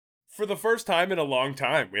For the first time in a long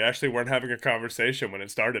time, we actually weren't having a conversation when it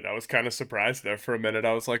started. I was kind of surprised there for a minute.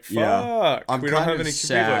 I was like, Yeah. fuck, I'm we don't kind have of any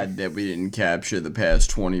sad that we didn't capture the past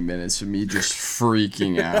 20 minutes of me just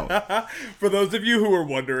freaking out. For those of you who are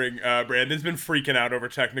wondering, Brandon's been freaking out over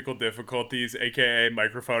technical difficulties, aka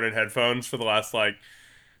microphone and headphones, for the last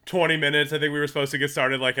 20 minutes. I think we were supposed to get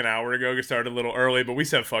started like an hour ago, get started a little early, but we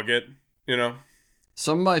said fuck it, you know?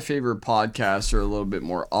 Some of my favorite podcasts are a little bit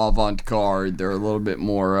more avant-garde. They're a little bit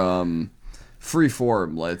more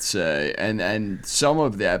free-form, let's say. And some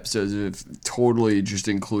of the episodes have totally just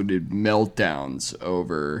included meltdowns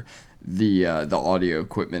over the audio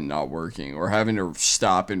equipment not working or having to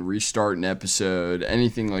stop and restart an episode,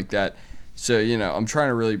 anything like that. So, I'm trying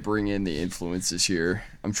to really bring in the influences here.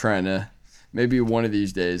 I'm trying to... Maybe one of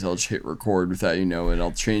these days I'll just hit record without you knowing.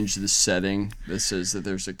 I'll change the setting that says that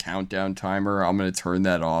there's a countdown timer. I'm going to turn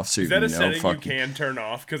that off so Is that a setting you fucking... can turn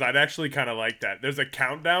off? Because I'd actually kind of like that. There's a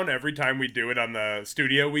countdown every time we do it on the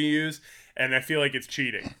studio we use, and I feel like it's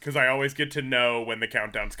cheating because I always get to know when the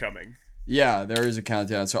countdown's coming. Yeah, there is a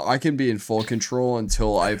countdown. So I can be in full control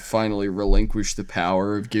until I finally relinquish the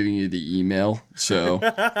power of giving you the email. So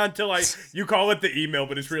until you call it the email,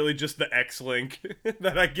 but it's really just the X link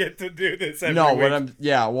that I get to do this every no, week.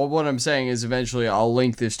 What I'm saying is eventually I'll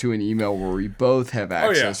link this to an email where we both have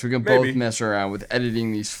access. Oh, yeah. We can both mess around with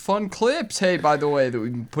editing these fun clips. Hey, by the way, that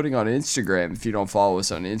we've been putting on Instagram. If you don't follow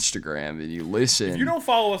us on Instagram and you listen. If you don't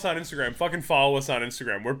follow us on Instagram, fucking follow us on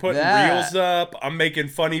Instagram. We're putting reels up. I'm making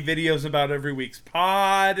funny videos about every week's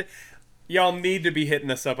pod. Y'all need to be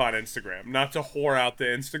hitting us up on Instagram. Not to whore out the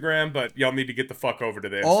Instagram, but y'all need to get the fuck over to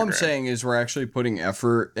the Instagram. All I'm saying is we're actually putting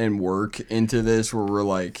effort and work into this where we're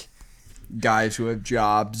like guys who have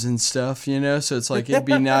jobs and stuff, so it's like it'd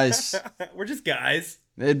be nice. We're just guys.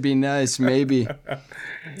 It'd be nice maybe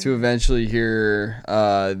to eventually hear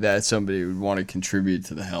that somebody would want to contribute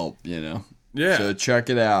to the help, Yeah. So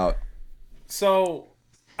check it out. So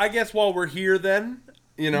I guess while we're here then,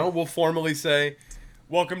 we'll formally say,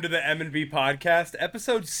 welcome to the M&B podcast,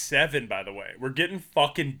 episode 7, by the way. We're getting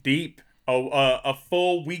fucking deep. A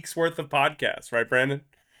full week's worth of podcasts, right, Brandon?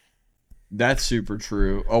 That's super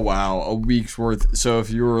true. Oh, wow. A week's worth. So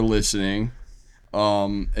if you were listening,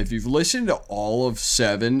 if you've listened to all of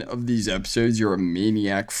 7 of these episodes, you're a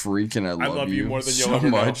maniac freak, and I love you more than so you'll ever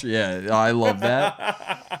much. know. Yeah, I love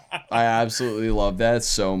that. I absolutely love that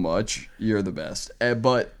so much. You're the best.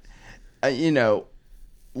 But,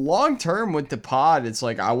 long term with the pod, it's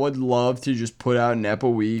like I would love to just put out an ep a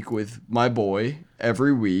week with my boy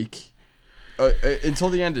every week until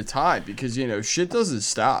the end of time because, shit doesn't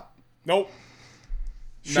stop. Nope.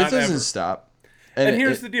 Shit doesn't stop. And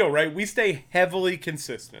here's the deal, right? We stay heavily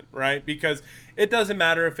consistent, right? Because it doesn't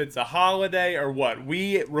matter if it's a holiday or what.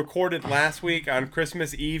 We recorded last week on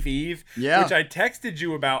Christmas Eve, which I texted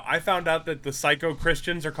you about. I found out that the psycho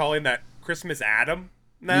Christians are calling that Christmas Adam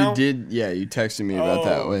now. You did, yeah, you texted me about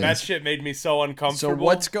that. That shit made me so uncomfortable. So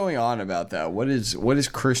what's going on about that? What is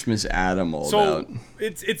Christmas Adam all about?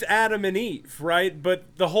 It's Adam and Eve, right?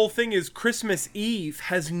 But the whole thing is Christmas Eve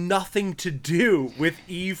has nothing to do with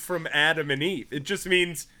Eve from Adam and Eve. It just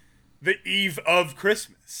means the eve of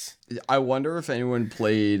Christmas. I wonder if anyone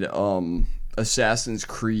played Assassin's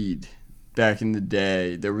Creed back in the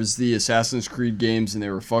day. There was the Assassin's Creed games and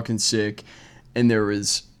they were fucking sick, and there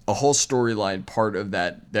was a whole storyline part of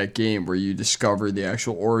that game where you discover the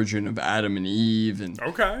actual origin of Adam and Eve and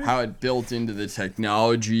how it built into the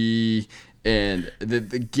technology and the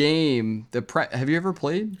game. Have you ever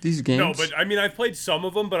played these games? No, but I mean I've played some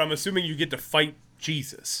of them, but I'm assuming you get to fight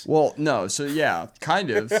Jesus. Well, no, so yeah, kind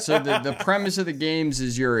of. So the premise of the games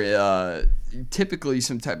is you're typically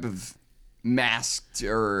some type of masked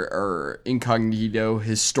or incognito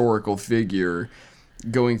historical figure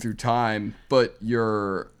going through time, but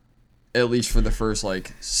you're, at least for the first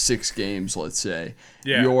 6 games, let's say,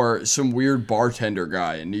 you're some weird bartender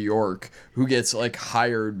guy in New York who gets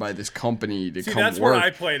hired by this company to come work. See, that's where I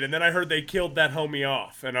played, and then I heard they killed that homie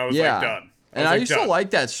off, and I was done. And I used to like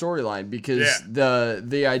that storyline because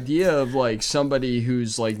the idea of somebody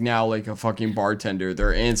who's now a fucking bartender,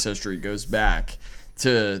 their ancestry goes back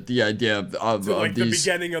to the idea of the these,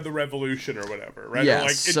 beginning of the revolution or whatever, right? Yeah, or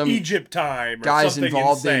in Egypt time, or guys something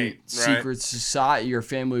involved insane, in secret society. Your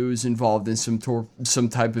family was involved in some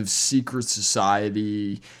type of secret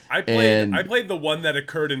society. I played the one that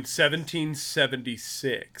occurred in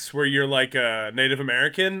 1776, where you're a Native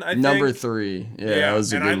American. I think number 3, that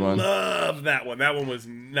was a good one. I love that one. That one was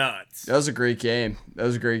nuts. That was a great game.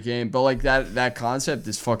 But that concept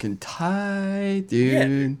is fucking tight,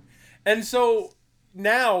 dude. Yeah. And so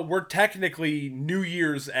now we're technically New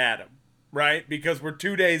Year's Adam, right? Because we're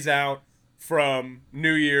 2 days out from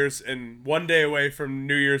New Year's and 1 day away from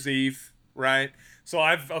New Year's Eve, right? So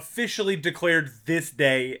I've officially declared this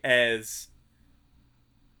day as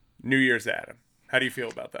New Year's Adam. How do you feel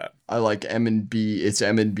about that? I like M&B. It's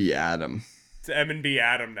M&B Adam. It's M&B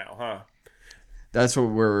Adam now, huh? That's what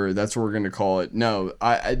we're gonna call it. No,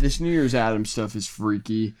 I this New Year's Adam stuff is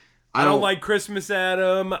freaky. I don't like Christmas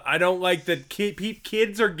Adam. I don't like that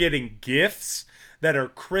kids are getting gifts that are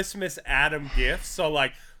Christmas Adam gifts. So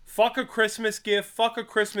like, fuck a Christmas gift, fuck a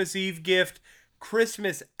Christmas Eve gift,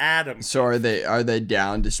 Christmas Adam. So are they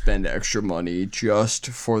down to spend extra money just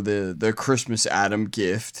for the Christmas Adam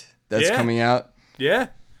gift that's coming out? Yeah.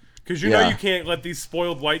 Because you know you can't let these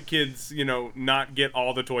spoiled white kids, not get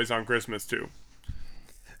all the toys on Christmas too.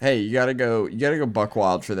 Hey, you gotta go buck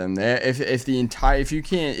wild for them. If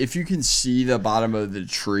you can see the bottom of the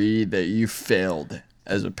tree, that you failed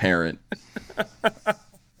as a parent.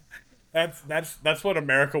 That's what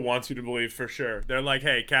America wants you to believe for sure. They're like,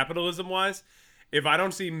 hey, capitalism wise, if I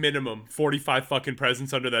don't see minimum 45 fucking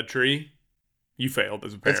presents under that tree, you failed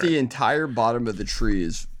as a parent. If the entire bottom of the tree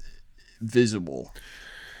is visible,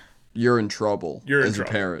 you're in trouble as a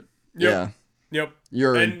parent. Yep. Yeah. Yep.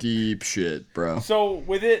 You're in deep shit, bro. So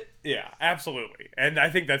with it, yeah, absolutely. And I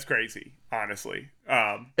think that's crazy, honestly.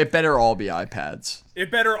 It better all be iPads. It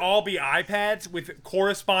better all be iPads with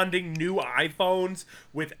corresponding new iPhones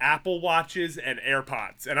with Apple Watches and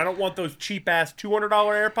AirPods. And I don't want those cheap-ass $200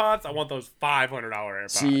 AirPods. I want those $500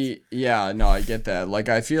 AirPods. See, yeah, no, I get that. Like,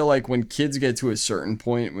 I feel like when kids get to a certain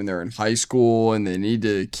point when they're in high school and they need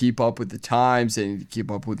to keep up with the times, they need to keep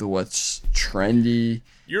up with what's trendy.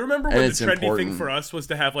 You remember when the trendy thing for us was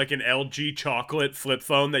to have like an LG chocolate flip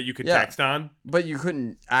phone that you could text on? But you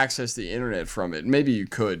couldn't access the internet from it. Maybe you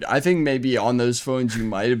could. I think maybe on those phones you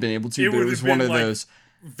might have been able to, but it was one of those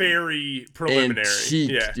very preliminary.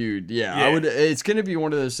 Antique, dude. Yeah. It's going to be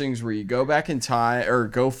one of those things where you go back in time or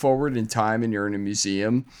go forward in time and you're in a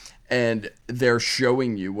museum and they're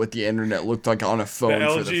showing you what the internet looked like on a phone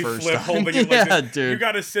for the first flip time. Holding it dude. You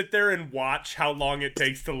got to sit there and watch how long it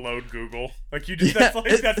takes to load Google. Like you just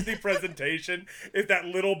that's the presentation. Is that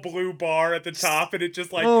little blue bar at the top and it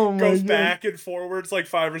just like goes back and forwards like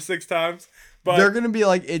 5 or 6 times. But they're going to be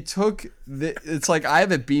like, it's like I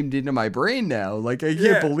have it beamed into my brain now. Like I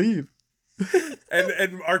can't believe.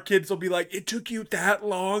 and our kids will be like, it took you that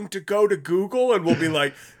long to go to Google? And we'll be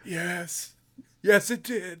like, yes, it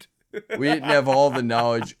did. We didn't have all the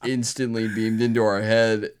knowledge instantly beamed into our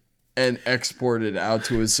head and exported out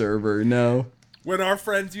to a server. No. When our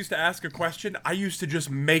friends used to ask a question, I used to just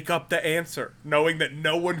make up the answer, knowing that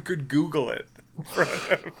no one could Google it.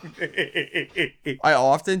 I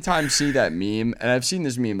oftentimes see that meme, and I've seen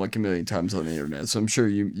this meme like a million times on the internet, so I'm sure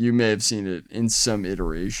you may have seen it in some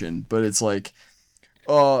iteration, but it's like,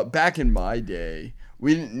 back in my day,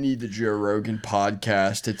 we didn't need the Joe Rogan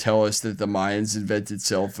podcast to tell us that the Mayans invented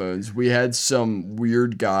cell phones. We had some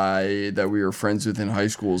weird guy that we were friends with in high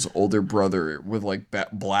school's older brother with like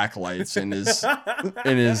black lights in his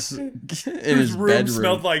room bedroom.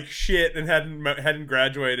 Smelled like shit and hadn't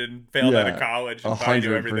graduated and failed out of college.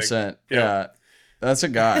 100%. Yeah. That's a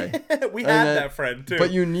guy. We had that friend too.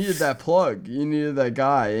 But you needed that plug. You needed that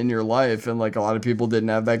guy in your life, and like a lot of people didn't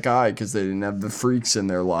have that guy because they didn't have the freaks in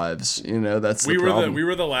their lives. That's the problem. We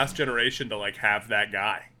were the last generation to like have that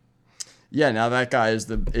guy. Yeah, now that guy is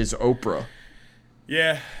Oprah.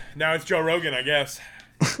 Yeah, now it's Joe Rogan, I guess.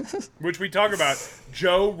 Which we talk about.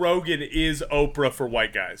 Joe Rogan is Oprah for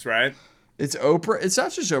white guys, right? It's Oprah. It's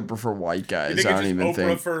not just Oprah for white guys. You think it's just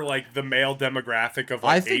Oprah for like the male demographic of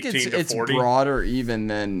like 18 to 40? I think it's broader even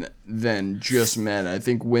than just men. I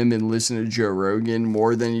think women listen to Joe Rogan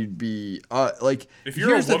more than you'd be like. If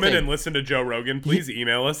you're a woman and listen to Joe Rogan, please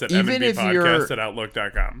email us at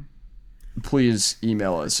mbpodcast@outlook.com. Please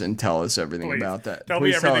email us and tell us everything about that. Tell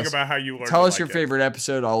me everything about how you learned. Tell us your favorite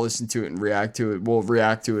episode. I'll listen to it and react to it. We'll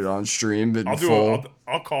react to it on stream. But I'll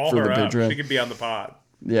call her up. She can be on the pod.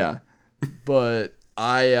 Yeah. But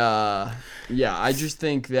I just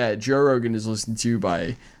think that Joe Rogan is listened to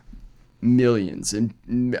by millions and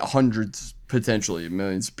hundreds, potentially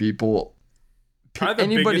millions of people.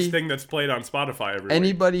 Probably the biggest thing that's played on Spotify every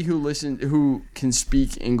week. Who can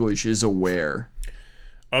speak English is aware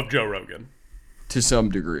of Joe Rogan to some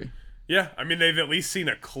degree. Yeah, I mean they've at least seen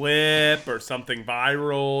a clip or something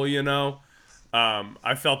viral,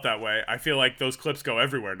 I felt that way. I feel like those clips go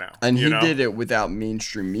everywhere now. And he did it without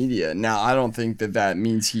mainstream media. Now, I don't think that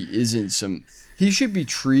means he isn't he should be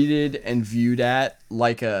treated and viewed at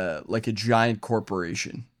like a giant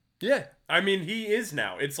corporation. Yeah. I mean, he is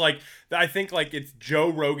now. It's like, I think like it's Joe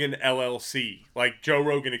Rogan LLC, like Joe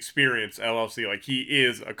Rogan Experience LLC. Like he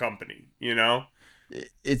is a company,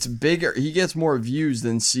 it's bigger. He gets more views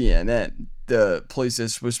than CNN, the place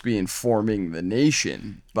that's supposed to be informing the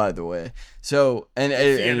nation, by the way. So, and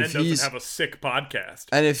CNN if doesn't have a sick podcast.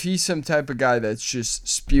 And if he's some type of guy that's just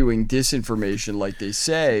spewing disinformation, like they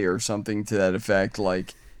say, or something to that effect,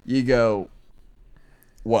 like, you go,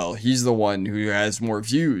 well, he's the one who has more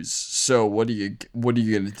views. So what are you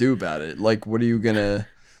gonna do about it? Like, what are you gonna?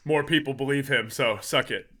 More people believe him, so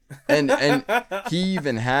suck it. and he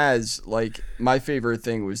even has, like, my favorite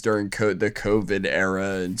thing was during the COVID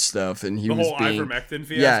era and stuff, and he the was whole being ivermectin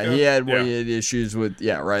fiasco. Yeah, he had issues with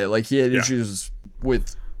like he had issues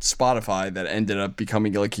with Spotify that ended up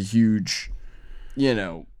becoming like a huge,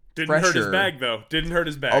 didn't pressure. hurt his bag though. Didn't hurt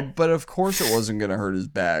his bag. But of course it wasn't gonna hurt his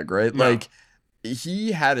bag, right? No. Like,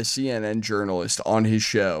 he had a CNN journalist on his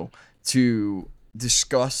show to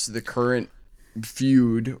discuss the current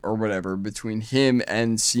feud or whatever between him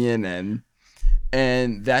and CNN,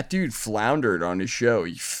 and that dude floundered on his show.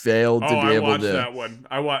 He failed to be able to. I watched that one.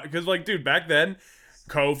 Because, like, dude, back then,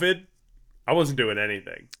 COVID, I wasn't doing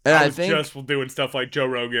anything. And I was just doing stuff like Joe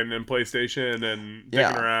Rogan and PlayStation and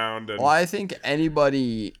dicking around. And... Well, I think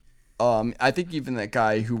anybody, I think even that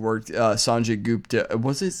guy who worked, Sanjay Gupta,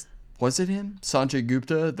 was it him? Sanjay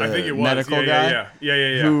Gupta, the I think it was. medical guy,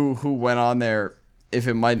 Yeah. who went on there. If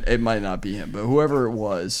it might not be him, but whoever it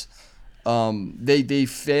was, they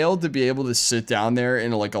failed to be able to sit down there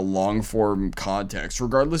in like a long form context,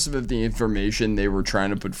 regardless of if the information they were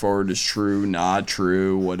trying to put forward is true, not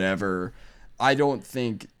true, whatever. I don't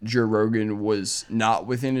think Joe Rogan was not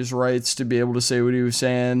within his rights to be able to say what he was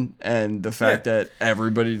saying, and the fact that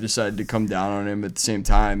everybody decided to come down on him at the same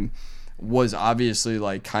time was obviously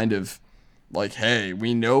like kind of like, hey,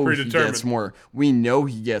 we know he gets more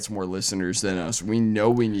listeners than us. We know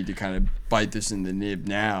we need to kind of bite this in the nib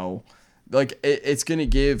now. Like, it's going to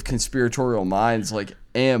give conspiratorial minds like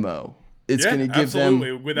ammo. It's going to give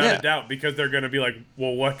them, without a doubt, because they're going to be like,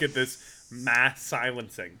 well, look at this mass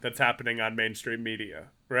silencing that's happening on mainstream media,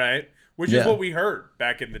 right? Which is what we heard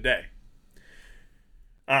back in the day.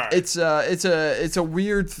 All right. It's a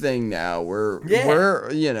weird thing now where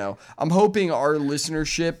we're, I'm hoping our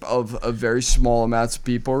listenership of very small amounts of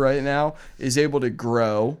people right now is able to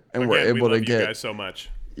grow, and we're able to get you guys so much.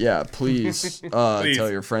 Yeah, please, tell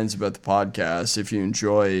your friends about the podcast if you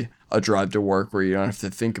enjoy a drive to work where you don't have to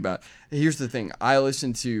think about. Here's the thing. I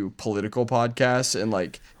listen to political podcasts and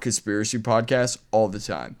like conspiracy podcasts all the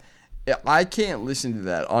time. I can't listen to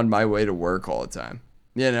that on my way to work all the time.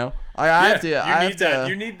 You need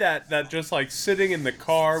that just like sitting in the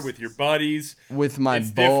car with your buddies, with my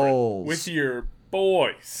bowls, with your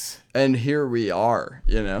boys. And here we are,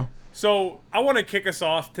 So I want to kick us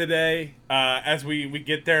off today as we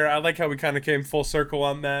get there. I like how we kind of came full circle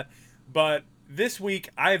on that. But this week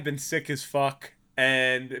I have been sick as fuck.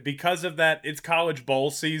 And because of that, it's college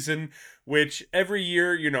bowl season, which every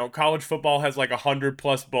year, college football has like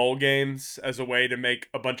 100+ bowl games as a way to make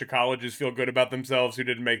a bunch of colleges feel good about themselves who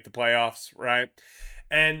didn't make the playoffs, right?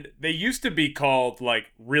 And they used to be called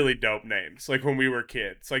like really dope names, like when we were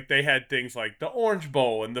kids. Like they had things like the Orange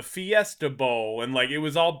Bowl and the Fiesta Bowl, and like it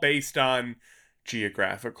was all based on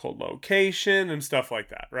geographical location and stuff like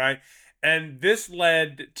that, right? And this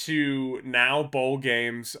led to now bowl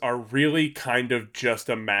games are really kind of just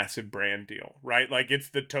a massive brand deal, right? Like it's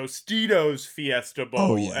the Tostitos Fiesta Bowl.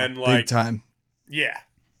 Oh, yeah. And like, big time. Yeah,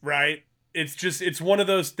 right? It's one of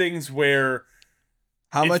those things where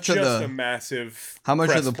how much of the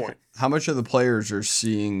players are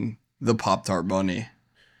seeing the Pop-Tart Bunny?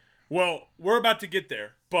 Well, we're about to get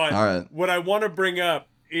there. But all right. What I want to bring up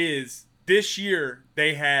is this year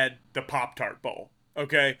they had the Pop-Tart Bowl,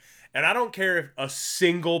 okay? And I don't care if a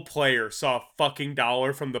single player saw a fucking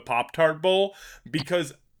dollar from the Pop-Tart Bowl,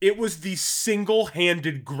 because it was the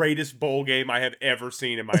single-handed greatest bowl game I have ever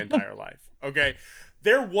seen in my entire life. Okay?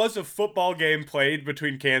 There was a football game played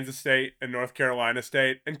between Kansas State and North Carolina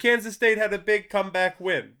State, and Kansas State had a big comeback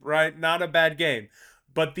win, right? Not a bad game.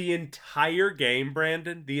 But the entire game,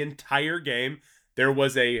 Brandon, there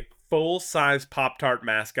was a full-size Pop-Tart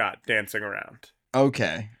mascot dancing around.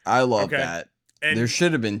 Okay. I love that. And there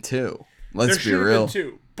should have been two. Let's be real. There should have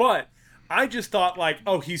been two. But I just thought, like,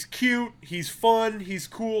 oh, he's cute, he's fun, he's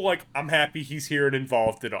cool. Like, I'm happy he's here and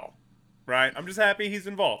involved at all. Right? I'm just happy he's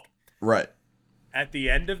involved. Right. At the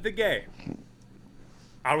end of the game,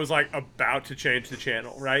 I was, like, about to change the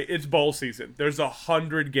channel, right? It's bowl season. There's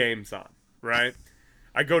 100 games on, right?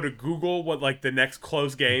 I go to Google what, like, the next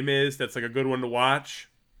close game is that's, like, a good one to watch.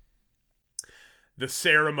 The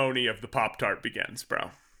ceremony of the Pop-Tart begins, bro.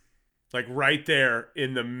 Like right there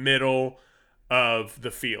in the middle of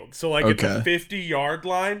the field. So like at the 50-yard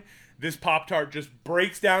line, this Pop-Tart just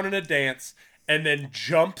breaks down in a dance, and then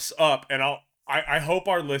jumps up, and I hope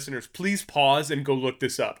our listeners please pause and go look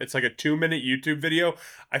this up. It's like a 2-minute YouTube video.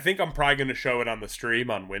 I think I'm probably going to show it on the stream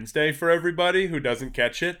on Wednesday for everybody who doesn't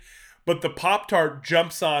catch it. But the Pop-Tart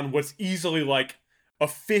jumps on what's easily like a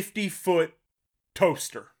 50-foot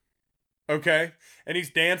toaster. Okay? And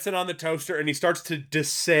he's dancing on the toaster, and he starts to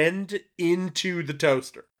descend into the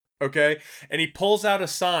toaster. Okay? And he pulls out a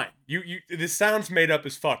sign. This sounds made up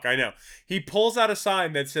as fuck, I know. He pulls out a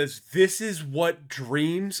sign that says, "This is what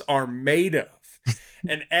dreams are made of."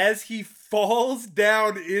 And as he falls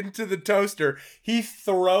down into the toaster, he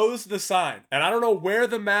throws the sign. And I don't know where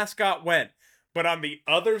the mascot went, but on the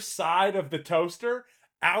other side of the toaster,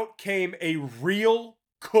 out came a real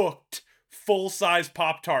cooked full-size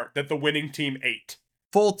Pop-Tart that the winning team ate.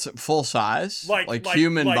 Full size? Like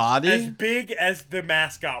human body? As big as the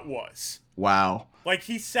mascot was. Wow. Like,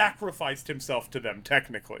 he sacrificed himself to them,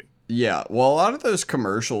 technically. Yeah, well, a lot of those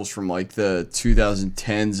commercials from, like, the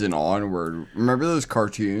 2010s and onward, remember those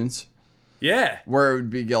cartoons? Yeah. Where it would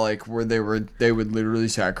be, like, where they would literally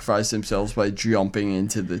sacrifice themselves by jumping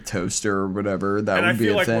into the toaster or whatever. That would be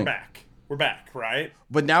a thing. And I feel like we're back, right?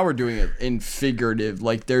 But now we're doing it in figurative,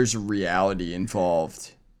 like, there's reality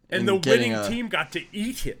involved. And the winning team got to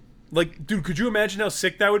eat it. Like, dude, could you imagine how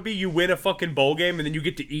sick that would be? You win a fucking bowl game and then you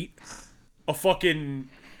get to eat a fucking...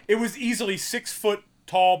 It was easily 6 foot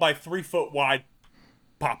tall by 3 foot wide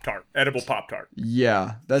Pop-Tart. Edible Pop-Tart.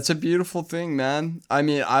 Yeah, that's a beautiful thing, man. I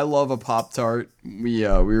mean, I love a Pop-Tart. We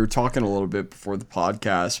were talking a little bit before the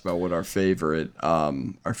podcast about what our favorite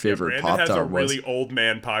Pop-Tart has a was. really old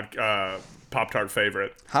man Pop-Tart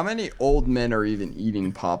favorite. How many old men are even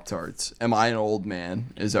eating Pop-Tarts? Am I an old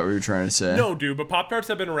man? Is that what you're trying to say? No, dude, but Pop-Tarts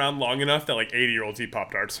have been around long enough that, like, 80-year-olds eat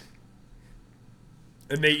Pop-Tarts.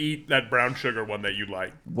 And they eat that brown sugar one that you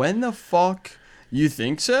like. When the fuck? You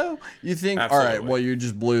think so? You think, Absolutely. All right, well, you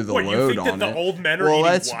just blew the load on it. You think that the old men are eating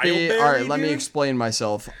Wildberry, all right, let dude? me explain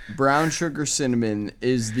myself. Brown sugar cinnamon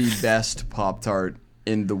is the best Pop-Tart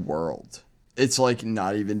in the world. It's, like,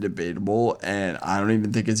 not even debatable, and I don't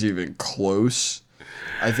even think it's even close.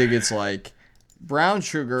 I think it's, like, brown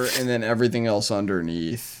sugar and then everything else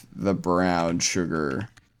underneath the brown sugar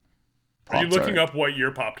Pop-Tart. Are you looking up what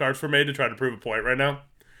year Pop-Tarts were made to try to prove a point right now?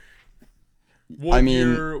 What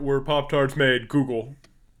year were Pop-Tarts made? Google.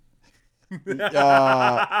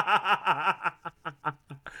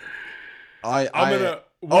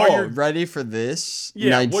 Ready for this?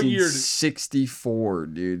 Yeah, 1964,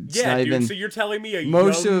 dude. It's yeah, dude, so you're telling me a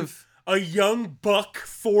young buck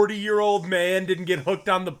 40-year-old man didn't get hooked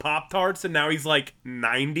on the Pop-Tarts and now he's like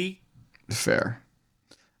 90? Fair.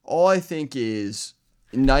 All I think is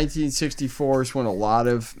 1964 is when a lot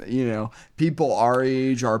of, people our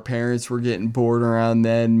age, our parents were getting bored around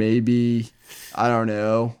then. Maybe, I don't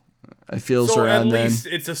know. It feels around then. So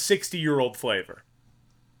at least it's a 60-year-old flavor.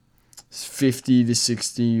 50 to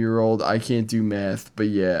 60-year-old. I can't do math, but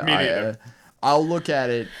yeah. I'll look at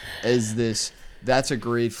it as this. That's a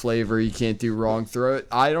great flavor. You can't do wrong. Throw it.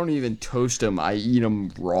 I don't even toast them. I eat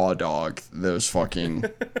them raw dog. Those fucking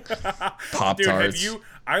Pop-Tarts. Dude,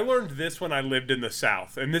 I learned this when I lived in the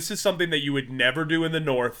South, and this is something that you would never do in the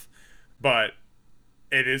North, but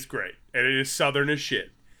it is great, and it is Southern as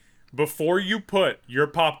shit. Before you put your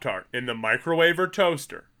Pop-Tart in the microwave or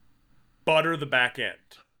toaster, butter the back end.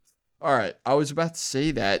 All right, I was about to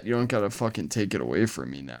say that. You don't gotta fucking take it away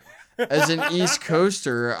from me now. As an East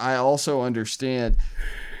Coaster, I also understand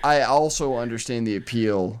the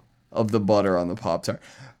appeal of the butter on the Pop-Tart.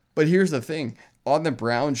 But here's the thing. On the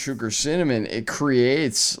brown sugar cinnamon, it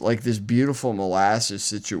creates like this beautiful molasses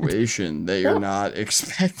situation that you're not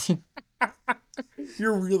expecting.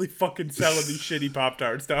 You're really fucking selling these shitty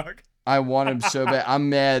Pop-Tarts, dog. I want them so bad. I'm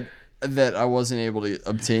mad that I wasn't able to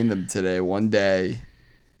obtain them today. One day,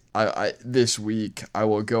 this week, I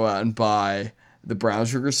will go out and buy the brown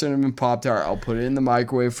sugar cinnamon Pop-Tart. I'll put it in the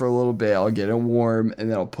microwave for a little bit. I'll get it warm, and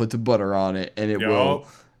then I'll put the butter on it, and it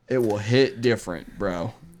will hit different,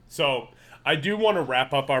 bro. So I do want to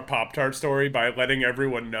wrap up our Pop-Tart story by letting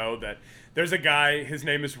everyone know that there's a guy, his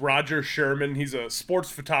name is Roger Sherman. He's a sports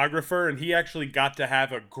photographer, and he actually got to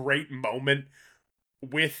have a great moment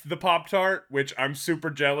with the Pop-Tart, which I'm super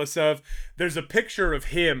jealous of. There's a picture of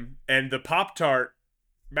him, and the Pop-Tart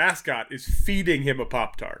mascot is feeding him a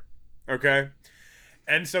Pop-Tart, okay?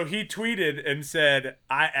 And so he tweeted and said,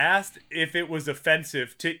 I asked if it was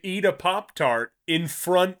offensive to eat a Pop-Tart in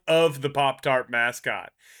front of the Pop-Tart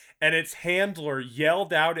mascot. And its handler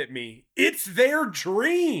yelled out at me, "It's their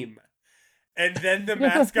dream!" And then the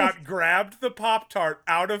mascot grabbed the Pop-Tart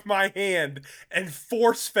out of my hand and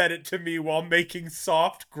force-fed it to me while making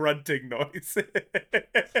soft grunting noises.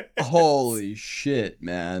 Holy shit,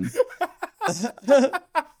 man.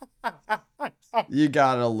 You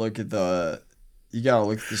gotta look at the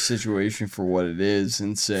situation for what it is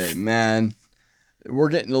and say, man, we're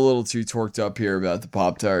getting a little too torqued up here about the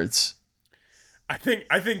Pop-Tarts. I think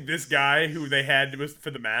this guy who they had was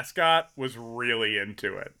for the mascot was really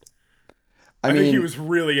into it. I think he was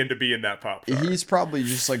really into being that Pop-Tart. He's probably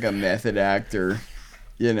just like a method actor,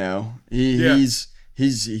 you know. He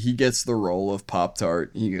gets the role of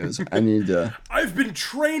Pop-Tart. He goes, I need to. I've been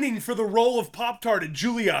training for the role of Pop-Tart at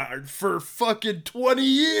Juilliard for fucking 20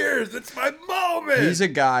 years. It's my moment. He's a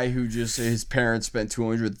guy who just his parents spent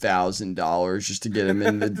 $200,000 just to get him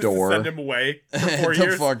in the door, send him away for 4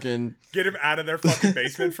 years, fucking get him out of their fucking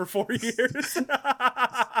basement for 4 years,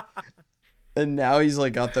 and now he's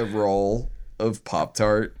like got the role of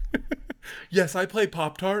Pop-Tart. Yes, I play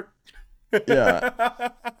Pop-Tart. Yeah.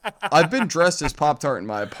 I've been dressed as Pop-Tart in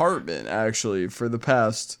my apartment, actually, for the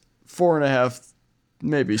past 4.5,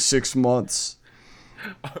 maybe 6 months.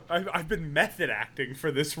 I've been method acting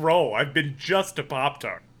for this role. I've been just a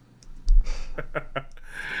Pop-Tart.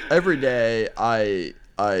 Every day, I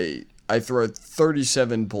throw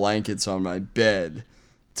 37 blankets on my bed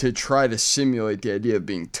to try to simulate the idea of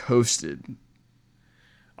being toasted.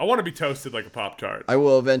 I want to be toasted like a Pop-Tart. I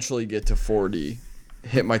will eventually get to 40.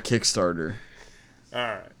 Hit my Kickstarter. All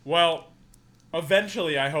right. Well,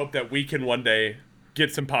 eventually I hope that we can one day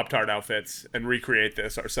get some Pop-Tart outfits and recreate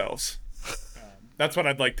this ourselves. That's what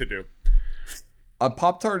I'd like to do. A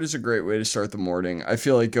Pop-Tart is a great way to start the morning. I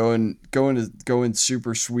feel like going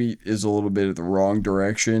super sweet is a little bit of the wrong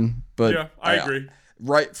direction. But yeah, I agree.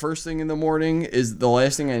 Right, first thing in the morning is the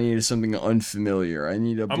last thing I need is something unfamiliar. I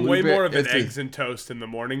need a I'm way more of an eggs and toast in the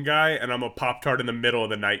morning guy, and I'm a Pop-Tart in the middle of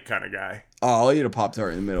the night kind of guy. Oh, I'll eat a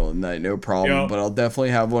Pop-Tart in the middle of the night, no problem. Yep. But I'll definitely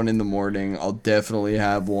have one in the morning. I'll definitely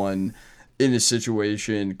have one in a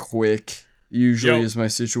situation quick. Usually is my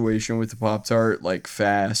situation with the Pop-Tart, like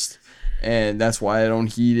fast. And that's why I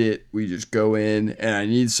don't heat it. We just go in, and I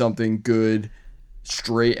need something good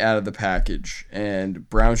straight out of the package, and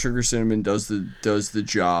brown sugar cinnamon does the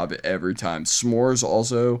job every time. S'mores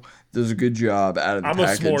also does a good job out of the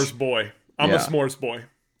package. I'm a s'mores boy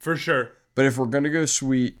for sure. But if we're gonna go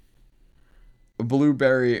sweet, a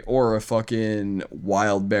blueberry or a fucking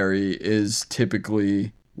wild berry is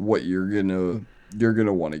typically what you're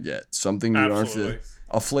gonna want to get. Something you don't have to,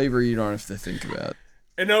 a flavor you don't have to think about.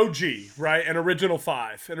 An OG, right? An original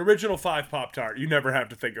 5 Pop-Tart. You never have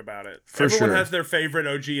to think about it. Everyone has their favorite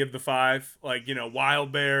OG of the 5, like, you know,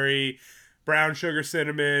 wild berry, brown sugar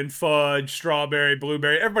cinnamon, fudge, strawberry,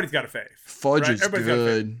 blueberry. Everybody's got a fave. Fudge is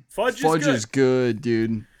good. Fudge is good,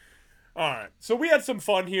 dude. All right, so we had some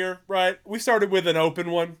fun here, right? We started with an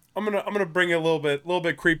open one. I'm gonna bring a little bit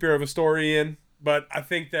creepier of a story in, but I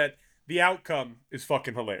think that the outcome is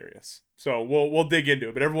fucking hilarious. So we'll dig into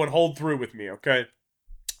it, but everyone hold through with me, okay?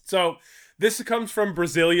 So this comes from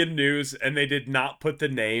Brazilian news, and they did not put the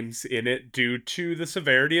names in it due to the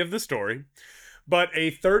severity of the story. But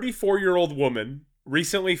a 34-year-old woman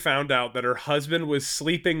recently found out that her husband was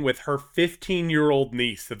sleeping with her 15-year-old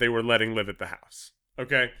niece that they were letting live at the house.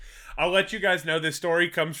 Okay? I'll let you guys know this story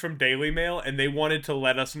comes from Daily Mail, and they wanted to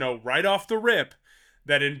let us know right off the rip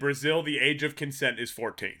that in Brazil, the age of consent is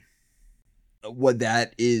 14. Well,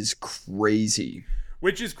 that is crazy.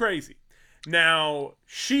 Which is crazy. Now,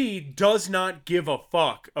 she does not give a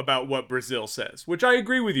fuck about what Brazil says, which I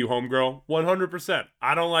agree with you, homegirl, 100%.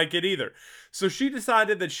 I don't like it either. So she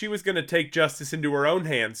decided that she was going to take justice into her own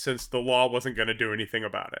hands since the law wasn't going to do anything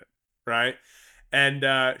about it, right?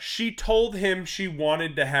 And she told him she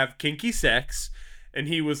wanted to have kinky sex, and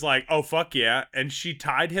he was like, oh, fuck yeah. And she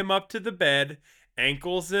tied him up to the bed,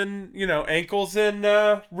 ankles and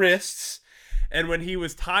wrists. And when he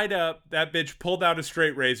was tied up, that bitch pulled out a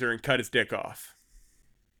straight razor and cut his dick off.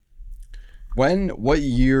 What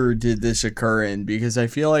year did this occur in? Because I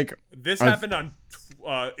feel like this happened on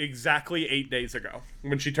exactly 8 days ago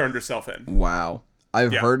when she turned herself in. Wow.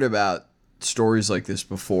 I've heard about stories like this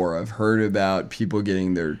before. I've heard about people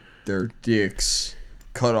getting their dicks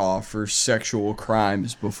cut off for sexual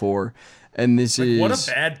crimes before. And this is... What a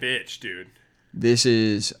bad bitch, dude. This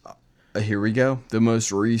is... here we go. The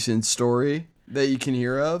most recent story that you can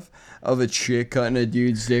hear of a chick cutting a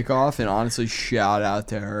dude's dick off, and honestly, shout out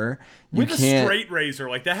to her. With a straight razor,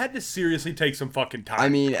 like that had to seriously take some fucking time. I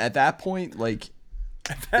mean, at that point, like,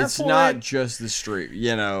 it's not just the straight,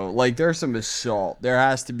 you know, like there's some assault. There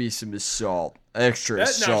has to be some assault,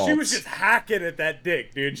 assault. No, she was just hacking at that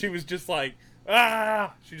dick, dude. She was just like,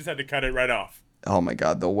 she just had to cut it right off. Oh my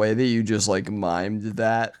God, the way that you just like mimed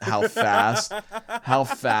that, how fast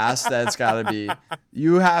that's gotta be.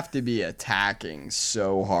 You have to be attacking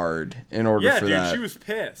so hard in order Yeah, for dude, she that. was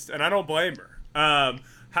pissed, and I don't blame her.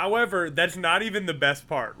 However, that's not even the best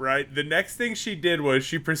part, right? The next thing she did was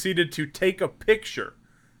she proceeded to take a picture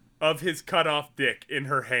of his cut off dick in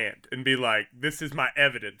her hand and be like, "This is my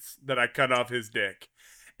evidence that I cut off his dick."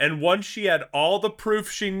 And once she had all the proof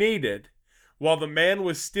she needed, while the man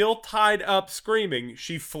was still tied up screaming,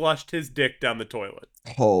 she flushed his dick down the toilet.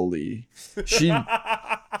 Holy. She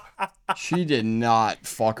she did not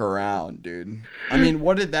fuck around, dude. I mean,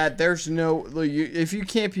 what did that? There's no if you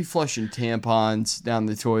can't be flushing tampons down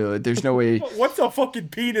the toilet, there's no way. What's a fucking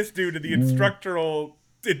penis do to the instructional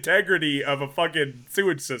integrity of a fucking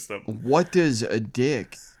sewage system? What does a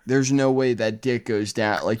dick? There's no way that dick goes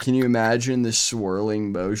down. Like, can you imagine the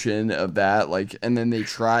swirling motion of that? Like, and then it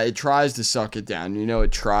tries to suck it down. You know,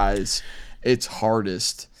 it tries its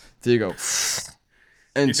hardest to go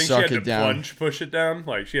and You think suck she it had to down. push it down?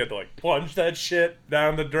 Like she had to like plunge that shit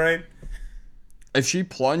down the drain? If she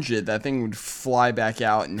plunged it, that thing would fly back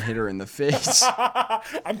out and hit her in the face.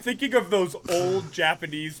 I'm thinking of those old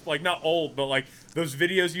Japanese, like not old, but like those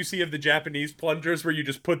videos you see of the Japanese plungers where you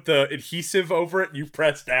just put the adhesive over it, you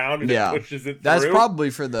press down and it pushes it through. That's probably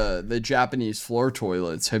for the Japanese floor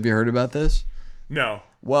toilets. Have you heard about this? No.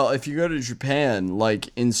 Well, if you go to Japan, like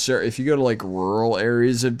if you go to like rural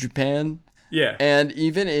areas of Japan, Yeah. and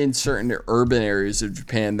even in certain urban areas of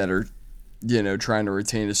Japan that are, trying to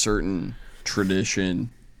retain a certain tradition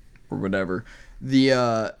or whatever,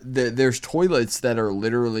 there's toilets that are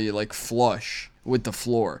literally like flush with the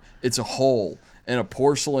floor. It's a hole and a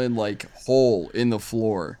porcelain like hole in the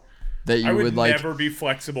floor that you I would like never be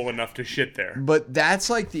flexible enough to shit there. But that's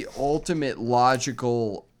like the ultimate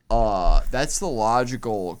logical that's the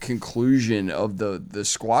logical conclusion of the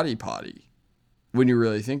squatty potty when you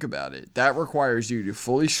really think about it. That requires you to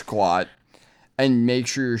fully squat and make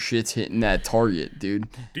sure your shit's hitting that target, dude.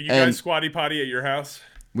 Do you guys squatty potty at your house?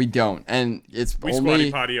 We don't, and it's We only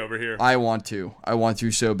squatty potty over here. I want to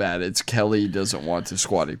so bad. It's Kelly doesn't want to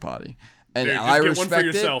squatty potty, and Dude, just I get respect one for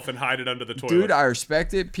yourself and hide it under the toilet. Dude, I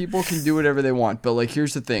respect it. People can do whatever they want, but like,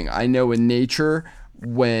 here's the thing. I know in nature,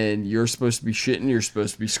 when you're supposed to be shitting, you're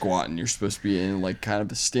supposed to be squatting. You're supposed to be in like kind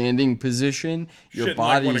of a standing position. Your Shitting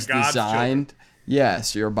like one body's of God's designed.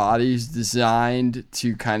 Yes, your body's designed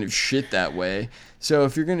to kind of shit that way. So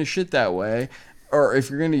if you're going to shit that way, or if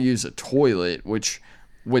you're going to use a toilet, which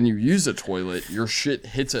when you use a toilet, your shit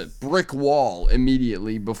hits a brick wall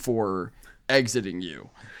immediately before exiting you.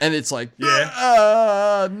 And it's like,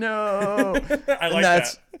 Yeah. No. I like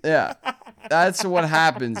that. Yeah. That's what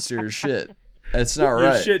happens to your shit. That's not Your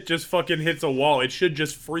right. shit just fucking hits a wall. It should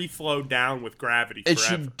just free flow down with gravity forever. It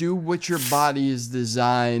should do what your body is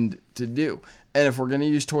designed to do. And if we're going to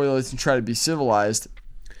use toilets and try to be civilized,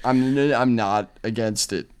 I'm not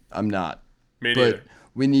against it. I'm not. Me neither. But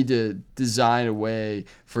we need to design a way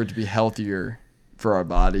for it to be healthier for our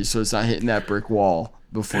body so it's not hitting that brick wall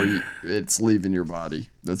before it's leaving your body.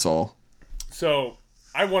 That's all. So,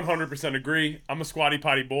 I 100% agree. I'm a squatty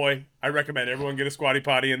potty boy. I recommend everyone get a squatty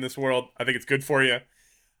potty in this world. I think it's good for you.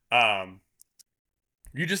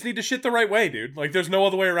 You just need to shit the right way, dude. Like, there's no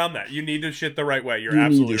other way around that. You need to shit the right way. You're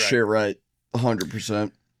absolutely right. Shit right.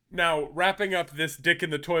 100%. Now, wrapping up this dick in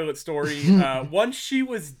the toilet story, once she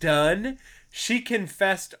was done, she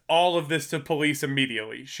confessed all of this to police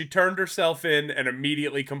immediately. She turned herself in and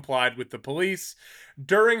immediately complied with the police.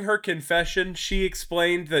 During her confession, she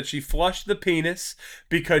explained that she flushed the penis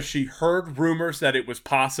because she heard rumors that it was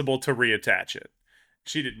possible to reattach it.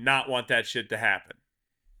 She did not want that shit to happen.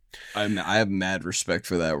 I have mad respect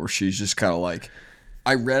for that, where she's just kind of like,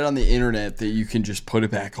 I read on the internet that you can just put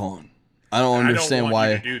it back on. I don't understand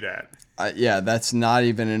why you to do that. Yeah, that's not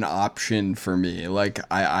even an option for me. Like,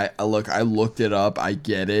 I looked it up. I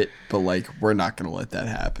get it, but like, we're not gonna let that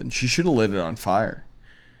happen. She should have lit it on fire.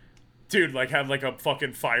 Dude, like, have like a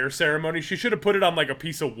fucking fire ceremony. She should have put it on like a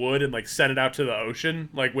piece of wood and like sent it out to the ocean,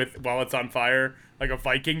 like while it's on fire, like a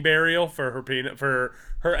Viking burial for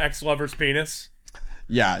her ex-lover's penis.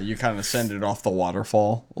 Yeah, you kind of send it off the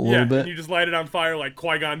waterfall a little bit. And you just light it on fire like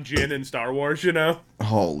Qui-Gon Jinn in Star Wars, you know?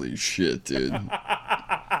 Holy shit, dude.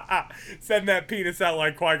 Send that penis out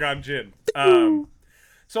like Qui-Gon Jinn.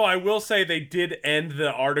 So I will say they did end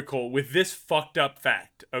the article with this fucked up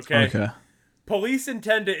fact, okay? Okay. Police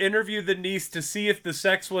intend to interview the niece to see if the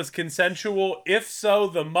sex was consensual. If so,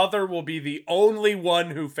 the mother will be the only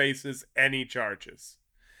one who faces any charges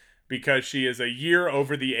because she is a year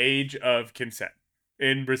over the age of consent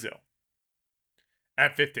in Brazil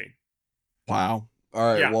at 15. Wow.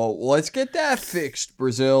 All right, Yeah. well, let's get that fixed,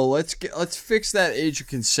 Brazil. Let's fix that age of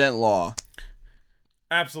consent law.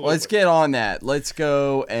 Absolutely. Let's get on that. Let's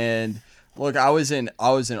go and look. I was in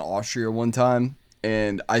Austria one time,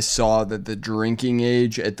 and I saw that the drinking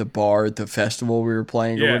age at the bar at the festival we were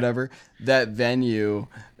playing or whatever, that venue,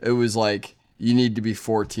 it was like you need to be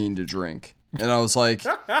 14 to drink, and I was like,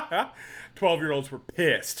 12-year-olds were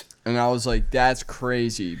pissed. And I was like, that's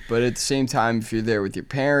crazy. But at the same time, if you're there with your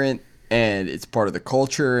parent and it's part of the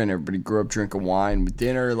culture and everybody grew up drinking wine with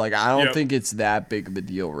dinner, like, I don't think it's that big of a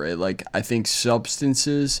deal, right? Like, I think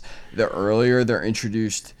substances, the earlier they're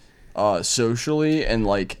introduced socially and,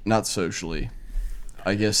 like, not socially.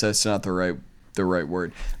 I guess that's not the right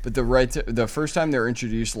word. But the first time they're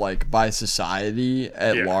introduced, like, by society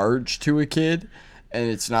at large to a kid, and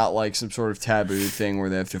it's not like some sort of taboo thing where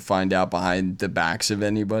they have to find out behind the backs of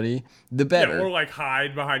anybody, the better. Yeah, or like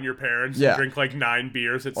hide behind your parents and drink like 9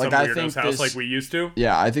 beers at some weirdo's house like we used to.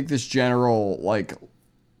 Yeah, I think this general like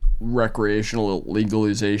recreational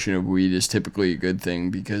legalization of weed is typically a good thing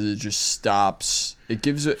because it just stops. It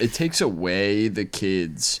takes away the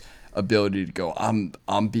kids' ability to go,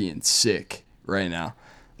 I'm being sick right now.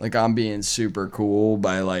 Like I'm being super cool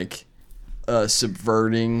by like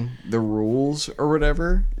subverting the rules or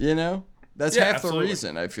whatever, you know? That's half the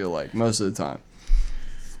reason, I feel like, most of the time.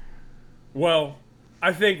 Well,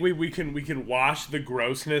 I think we can wash the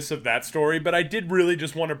grossness of that story, but I did really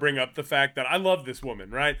just want to bring up the fact that I love this woman,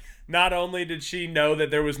 right? Not only did she know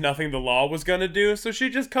that there was nothing the law was going to do, so she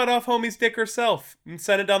just cut off homie's dick herself and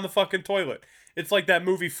sent it down the fucking toilet. It's like that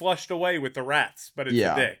movie Flushed Away with the rats, but it's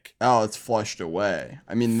a dick. Oh, it's flushed away.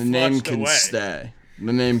 I mean, the name can stay.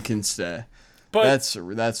 The name can stay. But that's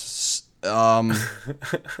can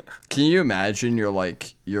you imagine you're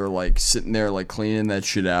like sitting there like cleaning that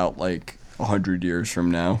shit out like 100 years from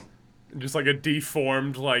now? Just like a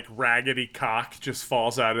deformed like raggedy cock just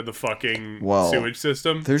falls out of the fucking sewage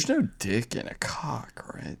system. There's no dick in a cock,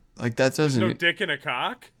 right? Like that doesn't. There's no dick in a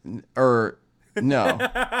cock? Or no.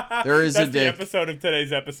 There is a dick. That's the episode of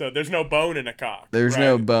today's episode. There's no bone in a cock. There's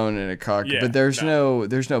no bone in a cock, but there's no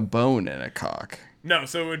bone in a cock. No,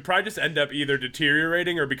 so it would probably just end up either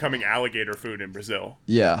deteriorating or becoming alligator food in Brazil.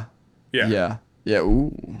 Yeah.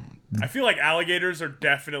 Ooh. I feel like alligators are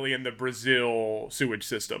definitely in the Brazil sewage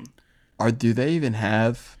system. Do they even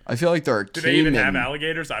have? I feel like there are. Do they even have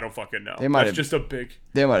alligators? I don't fucking know. They might have just a big.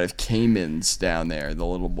 They might have caimans down there, the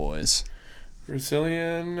little boys.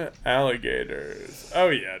 Brazilian alligators. Oh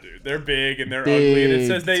yeah, dude, they're big and they're ugly, and it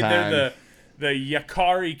says they're the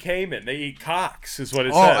Yakari caiman. They eat cocks, is what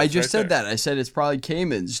it says. Oh, I just said that. I said it's probably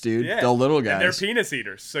caimans, dude. Yeah. The little guys. And they're penis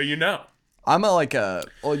eaters, so you know. I'm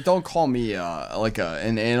don't call me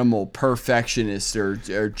an animal perfectionist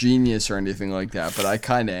or genius or anything like that, but I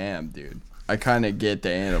kind of am, dude. I kind of get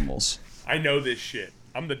the animals. I know this shit.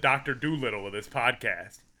 I'm the Dr. Doolittle of this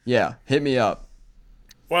podcast. Yeah, hit me up.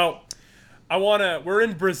 Well, we're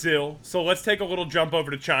in Brazil, so let's take a little jump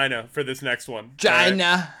over to China for this next one.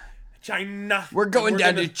 China. We're going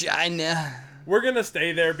down to China. We're going to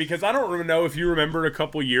stay there because I don't know if you remember a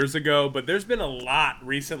couple years ago, but there's been a lot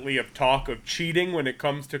recently of talk of cheating when it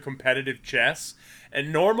comes to competitive chess.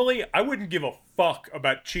 And normally, I wouldn't give a fuck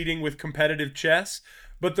about cheating with competitive chess,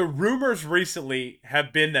 but the rumors recently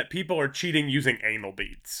have been that people are cheating using anal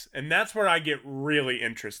beads. And that's where I get really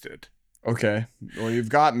interested. Okay. Well, you've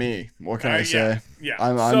got me. What can I say? Yeah.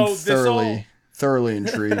 I'm thoroughly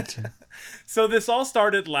intrigued. So this all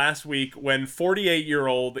started last week when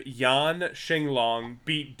 48-year-old Yan Xinglong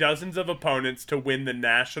beat dozens of opponents to win the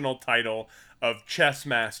national title of chess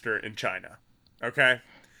master in China. Okay?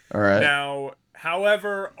 All right. Now,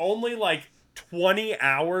 however, only like 20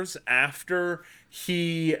 hours after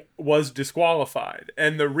he was disqualified.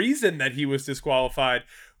 And the reason that he was disqualified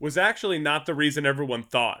was actually not the reason everyone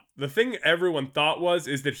thought. The thing everyone thought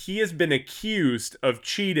is that he has been accused of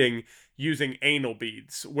cheating using anal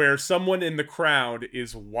beads, where someone in the crowd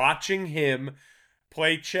is watching him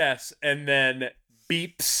play chess and then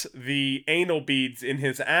beeps the anal beads in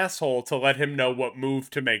his asshole to let him know what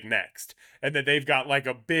move to make next. And that they've got like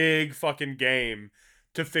a big fucking game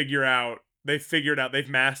to figure out. They've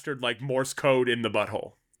mastered like Morse code in the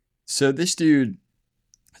butthole. So this dude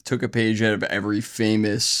took a page out of every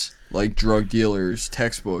famous like drug dealer's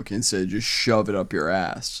textbook and said, just shove it up your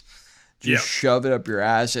ass. Shove it up your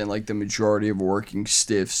ass, and like the majority of working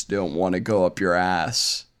stiffs don't want to go up your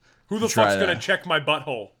ass. Who the fuck's gonna check my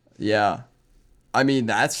butthole? Yeah. I mean,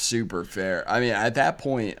 that's super fair. I mean, at that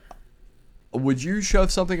point, would you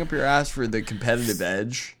shove something up your ass for the competitive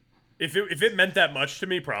edge? If it meant that much to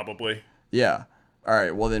me, probably. Yeah. All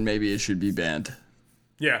right, well then maybe it should be banned.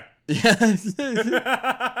 Yeah. Yeah.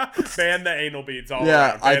 Ban the anal beads all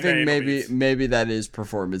Yeah, around. I think maybe that is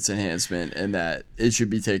performance enhancement, and that it should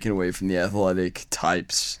be taken away from the athletic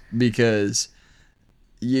types, because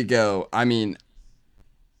you go, I mean,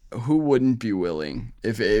 who wouldn't be willing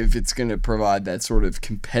if it's going to provide that sort of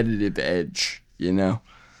competitive edge, you know?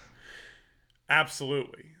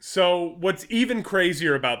 Absolutely. So what's even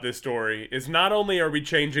crazier about this story is not only are we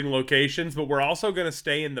changing locations, but we're also going to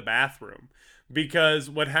stay in the bathroom, because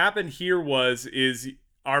what happened here is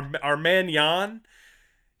our man Jan,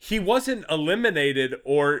 he wasn't eliminated,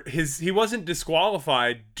 or he wasn't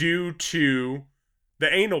disqualified due to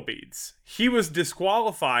the anal beads. He was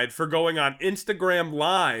disqualified for going on Instagram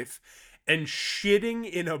Live and shitting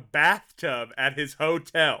in a bathtub at his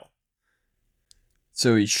hotel.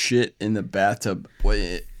 So he shit in the bathtub.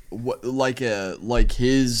 Wait, what? Like the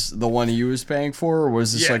one he was paying for, or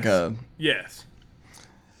was this like a? Yes.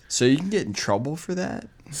 So you can get in trouble for that?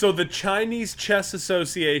 So the Chinese Chess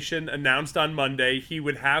Association announced on Monday he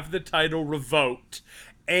would have the title revoked,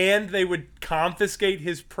 and they would confiscate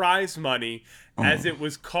his prize money as it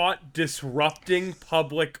was caught disrupting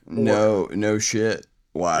public order. No shit.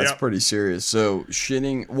 Wow, that's pretty serious. So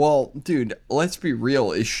shitting, well, dude, let's be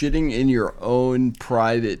real. Is shitting in your own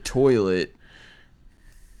private toilet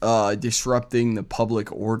disrupting the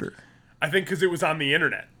public order? I think because it was on the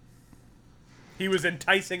internet. He was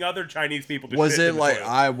enticing other Chinese people to was shit it in the like toilet.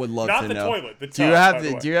 I would love Not to the know. Toilet, the tub,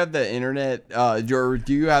 do you have the internet or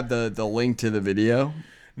do you have the link to the video?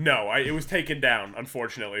 No, it was taken down,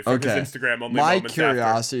 unfortunately, from his Instagram only. My moments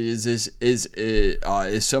curiosity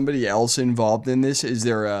is somebody else involved in this? Is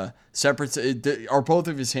there a separate? Are both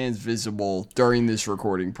of his hands visible during this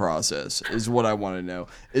recording process? Is what I want to know.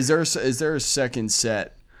 Is there a second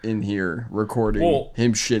set in here recording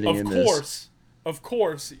him shitting in this? Of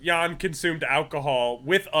course, Jan consumed alcohol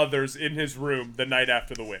with others in his room the night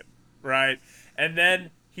after the win, right? And then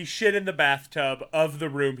he shit in the bathtub of the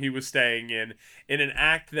room he was staying in an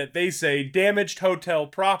act that they say damaged hotel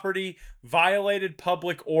property, violated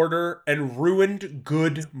public order, and ruined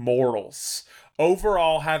good morals,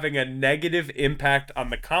 overall having a negative impact on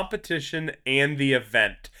the competition and the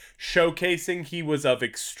event, showcasing he was of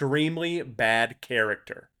extremely bad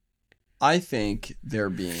character. I think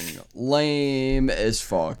they're being lame as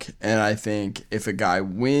fuck, and I think if a guy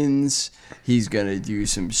wins, he's gonna do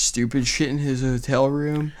some stupid shit in his hotel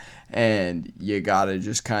room, and you gotta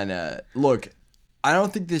just kind of look. I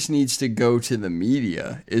don't think this needs to go to the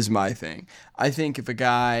media, is my thing. I think if a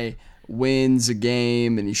guy wins a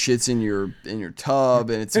game and he shits in your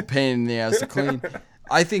tub and it's a pain in the ass to clean,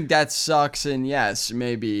 I think that sucks, and yes,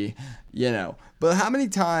 maybe, but how many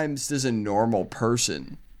times does a normal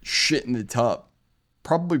person shit in the tub?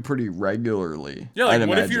 Probably pretty regularly. Yeah, like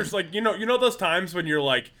what if you're just like, you know those times when you're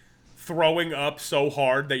like throwing up so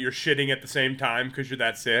hard that you're shitting at the same time because you're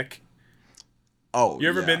that sick? Oh, you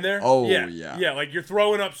ever been there? Oh, yeah. Yeah, like you're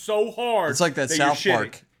throwing up so hard. It's like that South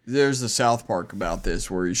Park. There's the South Park about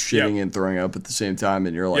this where he's shitting and throwing up at the same time,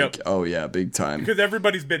 and you're like, oh yeah, big time. Because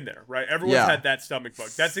everybody's been there, right? Everyone's had that stomach bug.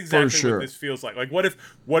 That's exactly what this feels like. Like what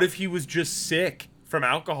if he was just sick from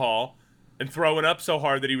alcohol and throwing up so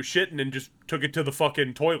hard that he was shitting and just took it to the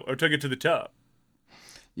fucking toilet or took it to the tub?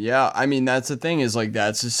 Yeah, I mean, that's the thing is like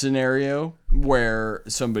that's a scenario where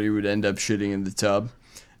somebody would end up shitting in the tub.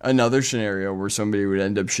 Another scenario where somebody would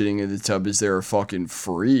end up shitting in the tub is they're a fucking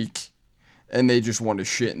freak and they just want to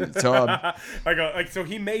shit in the tub. So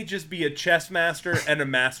he may just be a chess master and a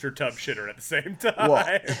master tub shitter at the same time.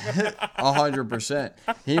 Well, 100%.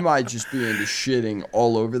 He might just be into shitting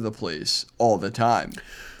all over the place all the time.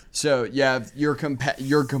 So yeah, you're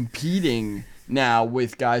competing now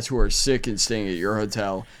with guys who are sick and staying at your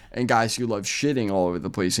hotel and guys who love shitting all over the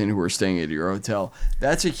place and who are staying at your hotel.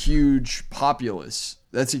 That's a huge populace.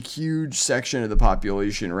 That's a huge section of the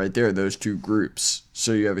population right there, those two groups.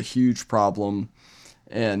 So you have a huge problem,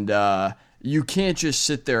 and you can't just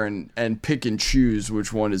sit there and pick and choose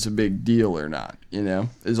which one is a big deal or not,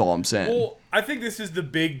 is all I'm saying. Well, I think this is the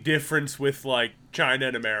big difference with like China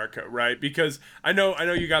and America, right? Because I know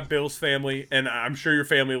you got Bill's family, and I'm sure your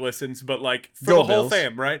family listens, but like for the whole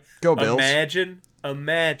fam, right? Go Bills.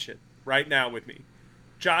 Imagine right now with me,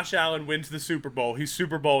 Josh Allen wins the Super Bowl. He's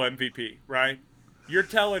Super Bowl MVP, right? You're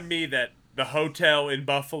telling me that the hotel in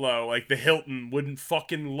Buffalo, like the Hilton, wouldn't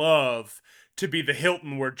fucking love to be the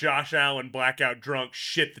Hilton where Josh Allen blackout drunk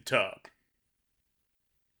shit the tub?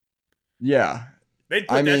 Yeah. They'd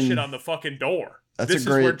put that shit on the fucking door. This is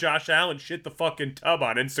where Josh Allen shit the fucking tub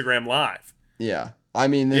on Instagram Live. Yeah. I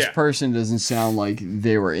mean, this person doesn't sound like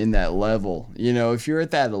they were in that level. If you're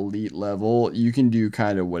at that elite level, you can do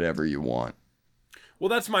kind of whatever you want. Well,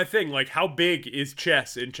 that's my thing. Like, how big is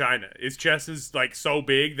chess in China? Is chess like so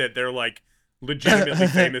big that they're like legitimately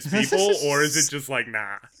famous people, or is it just like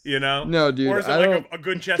nah, you know? No, dude. Or is it like a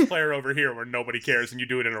good chess player over here where nobody cares and you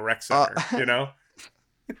do it in a rec center, you know?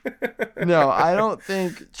 No, I don't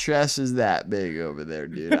think chess is that big over there,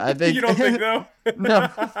 dude. I think you don't think though? No.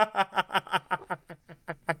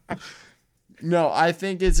 No, I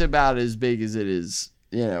think it's about as big as it is,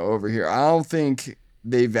 over here. I don't think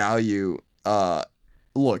they value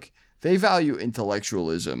look, they value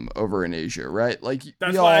intellectualism over in Asia, right? Like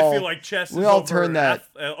that's why I feel like chess is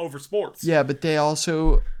over sports. Yeah, but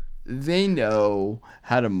they know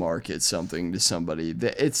how to market something to somebody.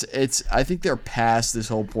 It's I think they're past this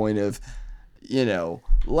whole point of,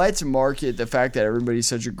 let's market the fact that everybody's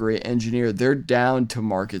such a great engineer. They're down to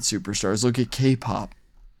market superstars. Look at K-pop.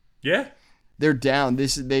 Yeah. They're down.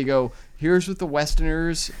 They go, here's what the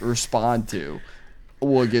Westerners respond to.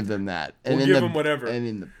 We'll give them that. And we'll give them whatever. And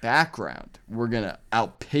in the background, we're going to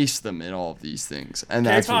outpace them in all of these things. And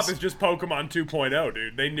K-pop is just Pokemon 2.0,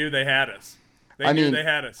 dude. They knew they had us. They knew they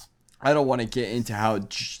had us. I don't want to get into how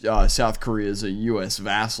South Korea is a U.S.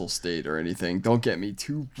 vassal state or anything. Don't get me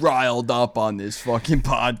too riled up on this fucking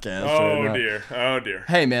podcast. Oh, right dear. Oh, dear.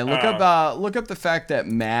 Hey, man, look up the fact that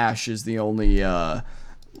MASH is the only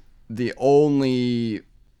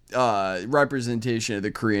representation of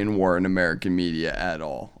the Korean War in American media at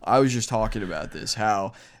all. I was just talking about this.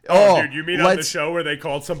 How? Dude, you mean on the show where they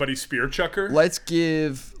called somebody spear chucker? Let's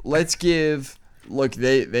give. Look,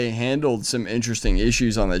 they handled some interesting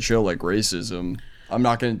issues on that show, like racism. I'm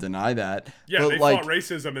not going to deny that. Yeah, they fought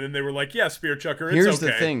racism, and then they were like, yeah, spear chucker, it's here's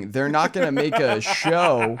the thing. They're not going to make a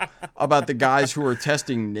show about the guys who are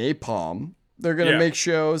testing napalm. They're going to make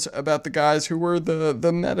shows about the guys who were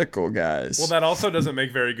the medical guys. Well, that also doesn't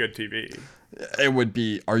make very good TV. It would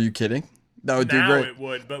be. Are you kidding? That would now do great. It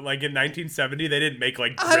would, but like in 1970, they didn't make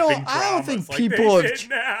like gripping dramas I don't think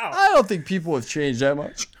people have changed that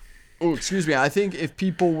much. Oh, excuse me. I think if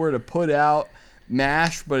people were to put out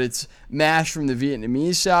MASH, but it's MASH from the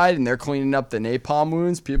Vietnamese side, and they're cleaning up the napalm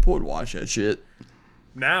wounds, people would watch that shit.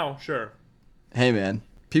 Now, sure. Hey, man.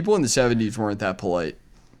 People in the 70s weren't that polite.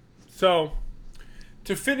 So,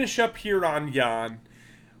 to finish up here on Jan,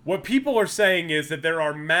 what people are saying is that there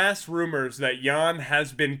are mass rumors that Jan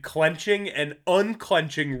has been clenching and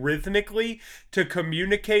unclenching rhythmically to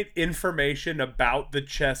communicate information about the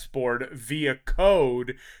chessboard via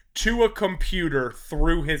code to a computer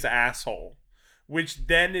through his asshole, which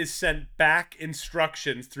then is sent back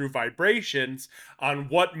instructions through vibrations on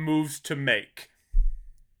what moves to make.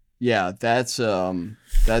 Yeah, that's a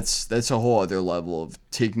whole other level of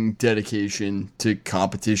taking dedication to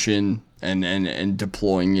competition and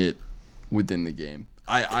deploying it within the game.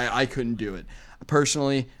 I couldn't do it.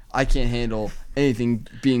 Personally, I can't handle anything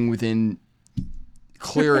being within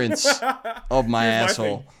clearance of my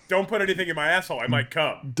asshole. Don't put anything in my asshole. I might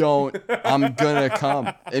come. I'm gonna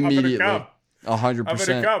come immediately. 100%. I'm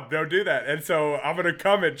gonna come. Don't do that. And so I'm gonna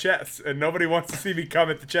come at chess, and nobody wants to see me come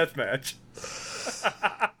at the chess match.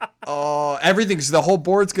 Oh, the whole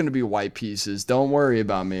board's gonna be white pieces. Don't worry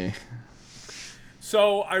about me.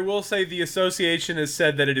 So I will say the association has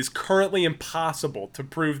said that it is currently impossible to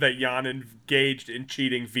prove that Jan engaged in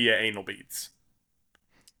cheating via anal beads.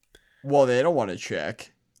 Well, they don't want to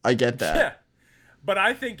check. I get that. Yeah. But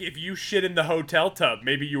I think if you shit in the hotel tub,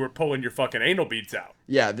 maybe you were pulling your fucking anal beads out.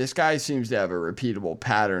 Yeah, this guy seems to have a repeatable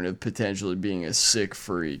pattern of potentially being a sick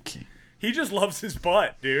freak. He just loves his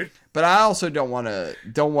butt, dude. But I also don't want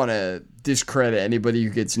to discredit anybody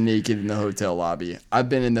who gets naked in the hotel lobby. I've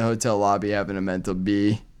been in the hotel lobby having a mental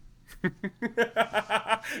B.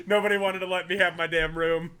 Nobody wanted to let me have my damn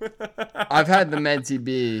room. I've had the mentee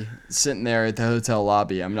B sitting there at the hotel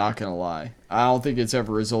lobby. I'm not going to lie. I don't think it's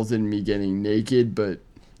ever resulted in me getting naked, but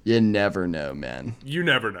you never know, man. You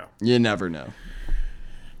never know. You never know.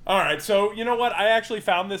 All right, so you know what? I actually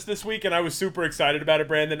found this week, and I was super excited about it,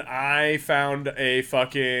 Brandon. I found a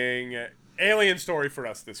fucking alien story for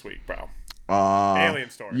us this week, bro. Alien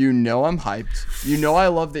story. You know I'm hyped. You know I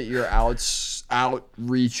love that you're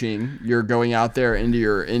outreaching. You're going out there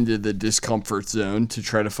into the discomfort zone to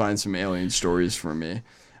try to find some alien stories for me.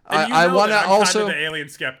 I want to also kind of the alien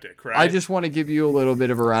skeptic, right? I just want to give you a little bit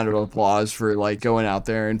of a round of applause for like going out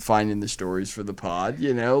there and finding the stories for the pod.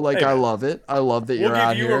 You know, like hey, I love it. I love that you're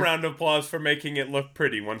out here. We'll give you a round of applause for making it look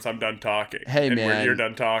pretty once I'm done talking. Hey man, when you're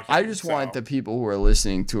done talking. I just want the people who are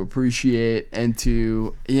listening to appreciate and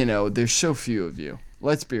to there's so few of you.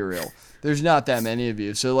 Let's be real. There's not that many of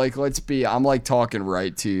you. So like, I'm like talking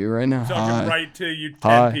right to you right now. Talking right to you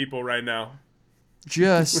 10 people right now.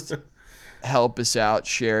 Just help us out,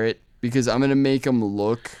 share it, because I'm going to make them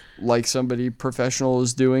look like somebody professional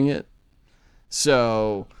is doing it.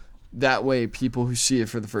 So that way people who see it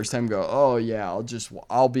for the first time go, oh yeah,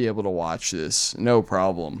 I'll be able to watch this. No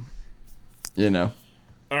problem. You know?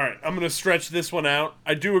 All right, I'm going to stretch this one out.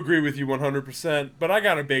 I do agree with you 100%, but I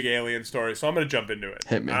got a big alien story, so I'm going to jump into it.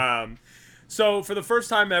 Hit me. So, for the first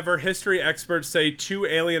time ever, history experts say 2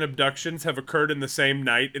 alien abductions have occurred in the same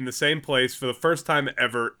night, in the same place, for the first time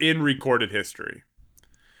ever in recorded history.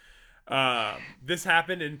 This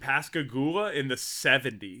happened in Pascagoula in the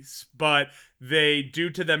 70s, but due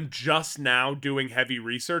to them just now doing heavy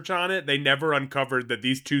research on it, they never uncovered that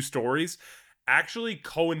these 2 stories actually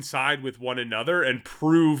coincide with one another and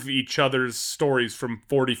prove each other's stories from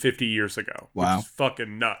 40, 50 years ago. Wow. Which is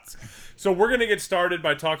fucking nuts. So we're going to get started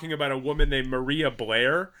by talking about a woman named Maria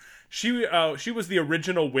Blair. She was the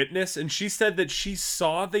original witness, and she said that she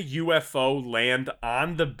saw the UFO land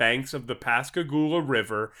on the banks of the Pascagoula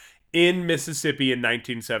River in Mississippi in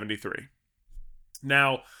 1973.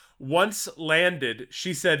 Now, once landed,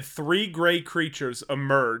 she said 3 gray creatures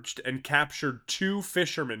emerged and captured 2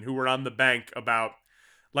 fishermen who were on the bank about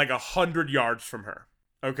 100 yards from her.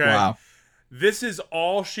 Okay? Wow. This is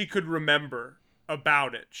all she could remember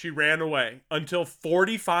about it. She ran away until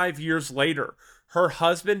 45 years later. Her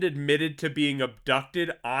husband admitted to being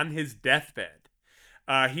abducted on his deathbed.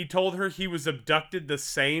 He told her he was abducted the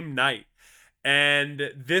same night.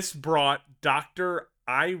 And this brought Dr.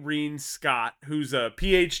 Irene Scott, who's a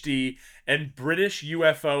PhD and British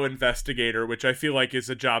UFO investigator, which I feel like is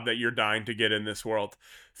a job that you're dying to get in this world,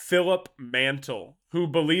 Philip Mantle, who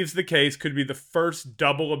believes the case could be the first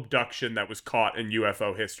double abduction that was caught in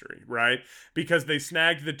UFO history, right? Because they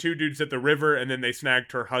snagged the 2 dudes at the river, and then they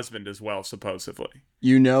snagged her husband as well, supposedly.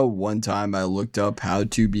 You know, one time I looked up how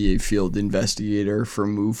to be a field investigator for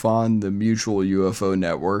MUFON, the Mutual UFO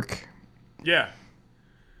Network. Yeah.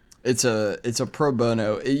 It's a pro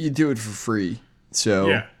bono. You do it for free. So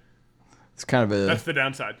yeah. It's kind of a... That's the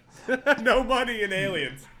downside. No money in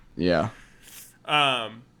aliens. Yeah.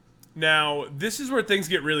 Now, this is where things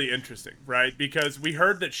get really interesting, right? Because we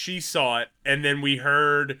heard that she saw it, and then we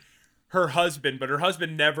heard her husband, but her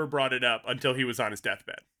husband never brought it up until he was on his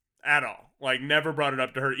deathbed. At all. Never brought it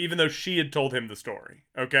up to her, even though she had told him the story.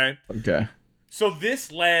 Okay? Okay. So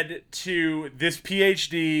this led to this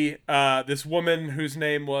PhD, this woman whose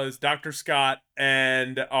name was Dr. Scott,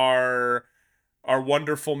 and our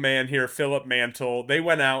wonderful man here, Philip Mantle. They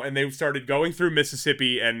went out and they started going through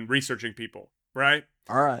Mississippi and researching people, right?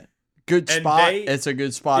 All right. Good spot. It's a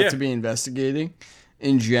good spot to be investigating.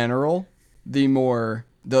 In general, the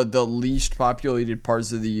least populated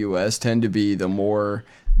parts of the U.S. tend to be the more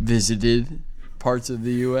visited parts of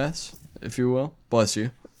the U.S., if you will. Bless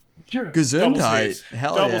you. Gesundheit.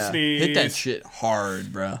 Hell Double yeah. sneeze. Hit that shit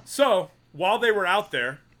hard, bro. So, while they were out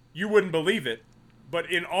there, you wouldn't believe it, but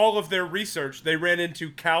in all of their research, they ran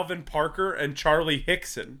into Calvin Parker and Charlie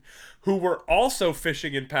Hickson, who were also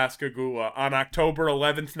fishing in Pascagoula on October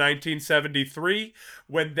 11th, 1973,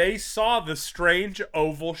 when they saw the strange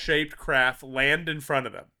oval-shaped craft land in front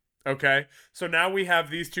of them. Okay? So now we have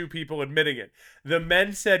these 2 people admitting it. The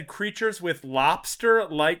men said creatures with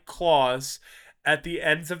lobster-like claws at the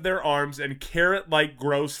ends of their arms and carrot-like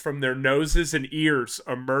growths from their noses and ears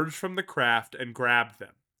emerged from the craft and grabbed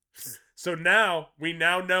them. So now, we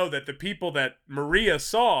now know that the people that Maria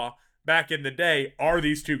saw back in the day are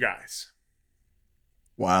these 2 guys.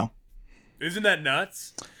 Wow. Isn't that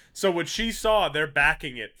nuts? So what she saw, they're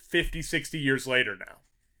backing it 50, 60 years later now.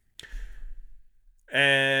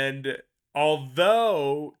 And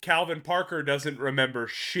although Calvin Parker doesn't remember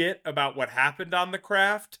shit about what happened on the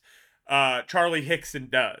craft, Charlie Hickson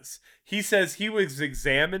does. He says he was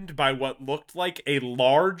examined by what looked like a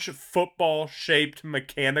large football-shaped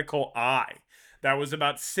mechanical eye that was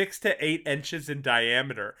about 6 to 8 inches in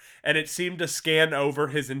diameter, and it seemed to scan over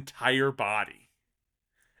his entire body.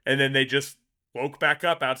 And then they just woke back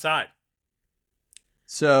up outside.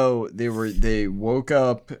 So they woke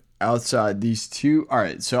up outside, these 2. All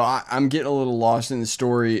right, so I'm getting a little lost in the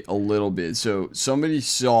story a little bit. So somebody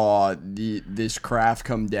saw this craft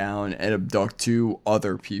come down and abduct 2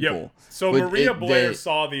 other people. Yep. So Maria Blair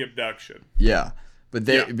saw the abduction. Yeah,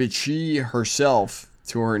 but she herself,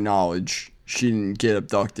 to her knowledge, she didn't get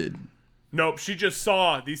abducted. Nope, she just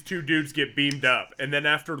saw these 2 dudes get beamed up, and then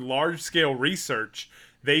after large-scale research,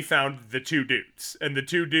 they found the 2 dudes. And the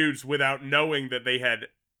 2 dudes, without knowing that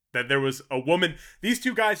there was a woman, these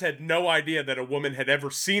 2 guys had no idea that a woman had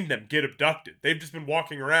ever seen them get abducted. They've just been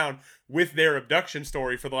walking around with their abduction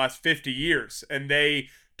story for the last 50 years, and they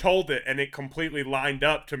told it, and it completely lined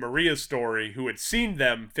up to Maria's story, who had seen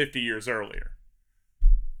them 50 years earlier.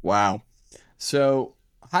 Wow. So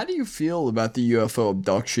How do you feel about the UFO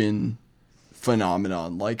abduction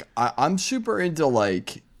phenomenon? Like, I'm super into,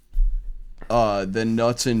 like, the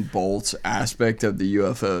nuts and bolts aspect of the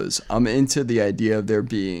UFOs. I'm into the idea of there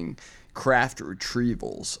being craft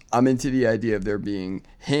retrievals. I'm into the idea of there being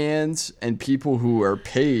hands and people who are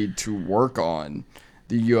paid to work on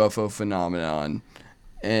the UFO phenomenon,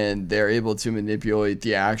 and they're able to manipulate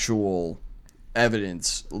the actual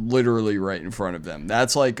evidence literally right in front of them.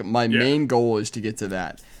 That's like my main goal, is to get to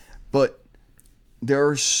that. But there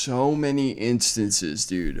are so many instances,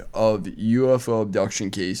 dude, of UFO abduction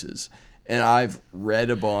cases. And I've read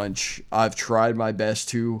a bunch. I've tried my best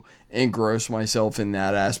to engross myself in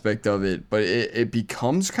that aspect of it. But it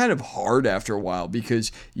becomes kind of hard after a while,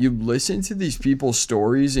 because you listen to these people's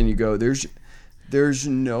stories and you go, there's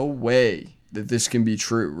no way that this can be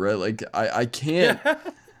true, right? Like, I can't.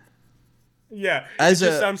 Yeah, it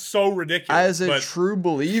just sounds so ridiculous. As a true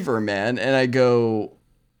believer, man, and I go,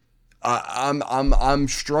 I'm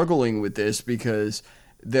struggling with this, because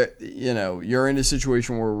you're in a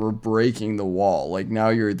situation where we're breaking the wall. Like, now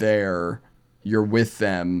you're there, you're with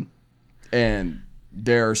them, and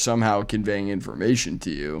they're somehow conveying information to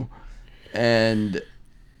you. And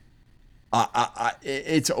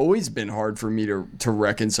it's always been hard for me to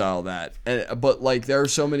reconcile that. But, like, there are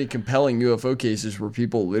so many compelling UFO cases where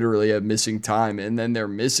people literally have missing time, and then they're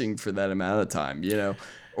missing for that amount of time,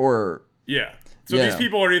 or so these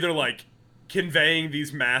people are either, like, conveying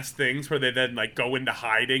these mass things where they then, like, go into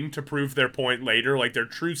hiding to prove their point later, like they're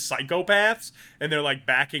true psychopaths and they're, like,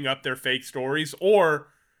 backing up their fake stories, or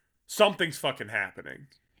something's fucking happening.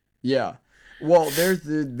 Yeah. Well,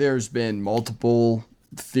 there's been multiple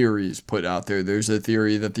theories put out there. There's a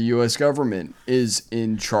theory that the U.S. government is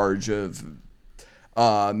in charge of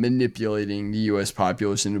manipulating the U.S.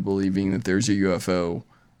 populace into believing that there's a UFO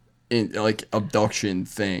abduction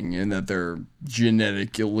thing, and that they're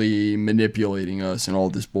genetically manipulating us and all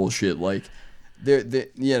this bullshit. Like, you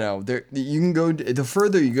can go, the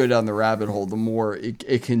further you go down the rabbit hole, the more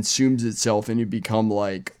it consumes itself, and you become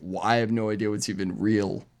like, well, I have no idea what's even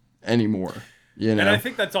real anymore. And I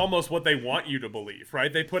think that's almost what they want you to believe,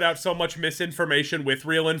 right? They put out so much misinformation with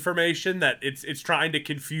real information that it's trying to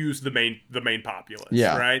confuse the main populace,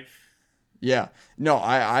 right? Yeah, no,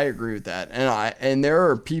 I agree with that, and there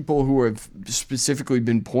are people who have specifically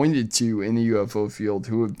been pointed to in the UFO field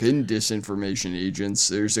who have been disinformation agents.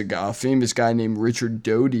 There's a famous guy named Richard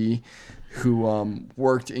Doty, who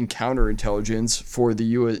worked in counterintelligence for the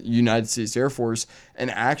United States Air Force, and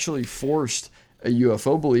actually forced a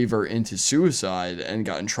UFO believer into suicide and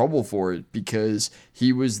got in trouble for it, because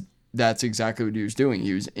that's exactly what he was doing.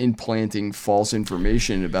 He was implanting false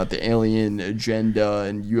information about the alien agenda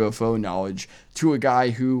and UFO knowledge to a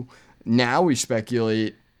guy who, now we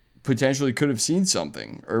speculate, potentially could have seen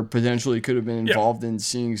something, or potentially could have been involved in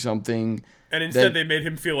seeing something. And instead they made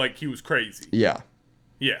him feel like he was crazy. Yeah.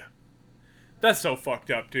 Yeah. That's so fucked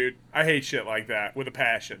up, dude. I hate shit like that with a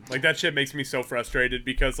passion. Like, that shit makes me so frustrated,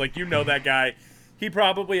 because, like, that guy, he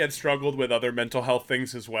probably had struggled with other mental health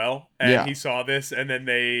things as well, and he saw this, and then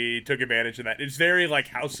they took advantage of that. It's very, like,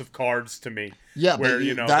 House of Cards to me. Yeah, where,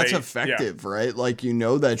 that's effective, right? Like,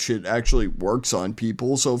 that shit actually works on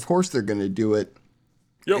people, so of course they're going to do it.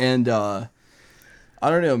 Yep. And I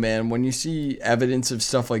don't know, man. When you see evidence of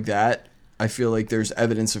stuff like that, I feel like there's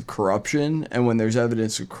evidence of corruption, and when there's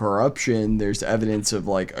evidence of corruption, there's evidence of,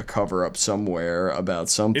 like, a cover-up somewhere about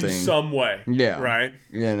something. In some way. Yeah. Right?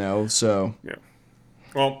 So... Yeah.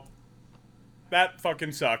 Well, that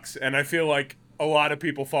fucking sucks, and I feel like a lot of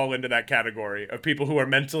people fall into that category of people who are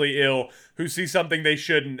mentally ill, who see something they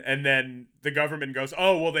shouldn't, and then the government goes,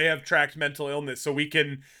 oh, well, they have tracked mental illness, so we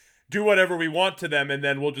can do whatever we want to them, and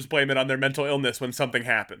then we'll just blame it on their mental illness when something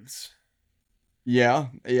happens. Yeah.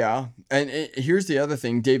 And here's the other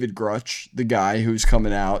thing. David Grutch, the guy who's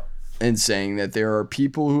coming out and saying that there are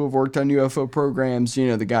people who have worked on UFO programs,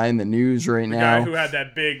 the guy in the news right now. The guy who had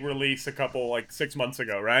that big release 6 months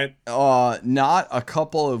ago, right? Not a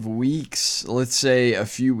couple of weeks, let's say a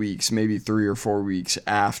few weeks, maybe 3 or 4 weeks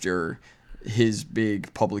after his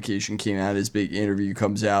big publication came out, his big interview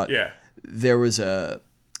comes out. Yeah. There was a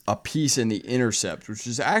piece in The Intercept, which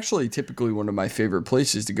is actually typically one of my favorite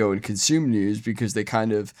places to go and consume news, because they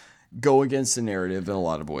kind of go against the narrative in a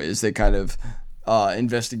lot of ways. They kind of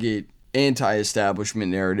investigate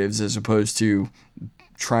anti-establishment narratives as opposed to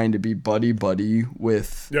trying to be buddy-buddy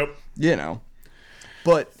with,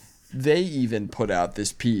 But they even put out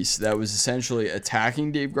this piece that was essentially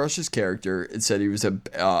attacking Dave Grush's character. It said he was an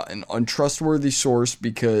untrustworthy source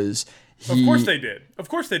because he... Of course they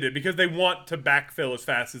did. Because they want to backfill as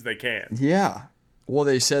fast as they can. Yeah. Well,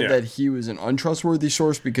 they said that he was an untrustworthy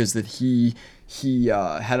source because that he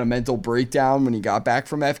had a mental breakdown when he got back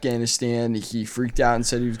from Afghanistan. He freaked out and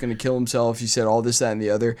said he was going to kill himself. He said all this, that, and the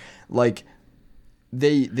other. Like,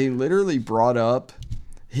 they literally brought up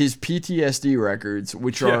his PTSD records,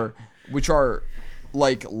 which are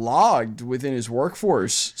like logged within his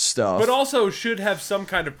workforce stuff. But also should have some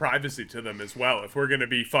kind of privacy to them as well, if we're going to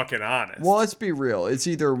be fucking honest. Well, let's be real. It's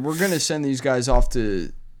either we're going to send these guys off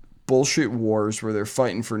to bullshit wars where they're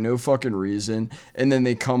fighting for no fucking reason, and then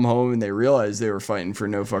they come home and they realize they were fighting for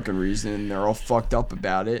no fucking reason, and they're all fucked up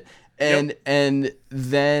about it. And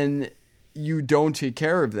then you don't take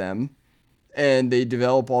care of them, and they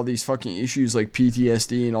develop all these fucking issues like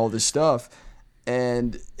PTSD and all this stuff.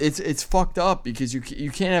 And it's fucked up because you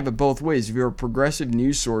can't have it both ways. If you're a progressive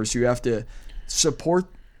news source, you have to support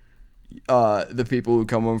the people who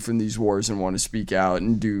come home from these wars and want to speak out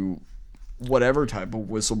and do whatever type of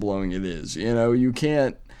whistleblowing it is. You know, you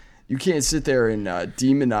can't sit there and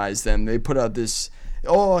demonize them. They put out this,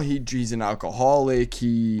 he's an alcoholic.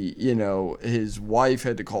 His wife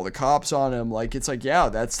had to call the cops on him. Like, it's like, yeah,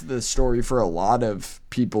 that's the story for a lot of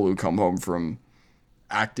people who come home from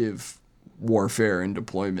active warfare and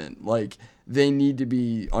deployment. Like, they need to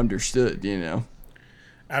be understood, you know?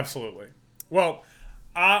 Absolutely. Well,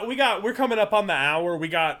 we're coming up on the hour. We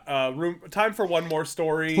got time for one more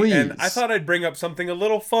story. Please. And I thought I'd bring up something a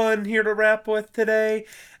little fun here to wrap with today.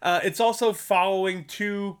 It's also following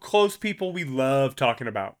two close people we love talking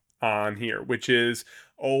about on here, which is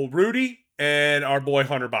old Rudy and our boy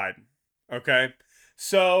Hunter Biden. Okay?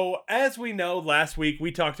 So, as we know, last week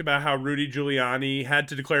we talked about how Rudy Giuliani had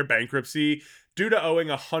to declare bankruptcy due to owing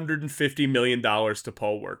 $150 million to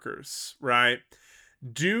poll workers, right?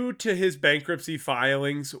 Due to his bankruptcy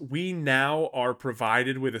filings, we now are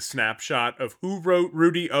provided with a snapshot of who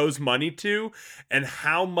Rudy owes money to and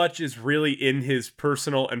how much is really in his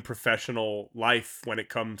personal and professional life when it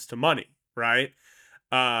comes to money, right?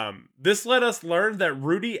 This let us learn that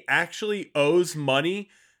Rudy actually owes money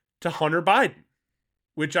to Hunter Biden,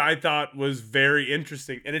 which I thought was very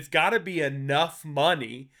interesting. And it's got to be enough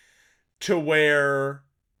money to where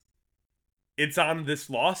it's on this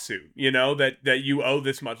lawsuit, you know, that you owe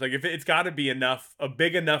this much. Like, if it's got to be a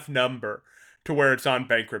big enough number to where it's on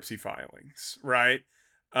bankruptcy filings, right?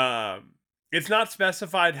 It's not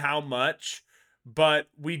specified how much, but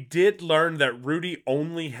we did learn that Rudy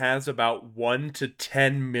only has about $1 to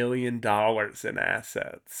 $10 million in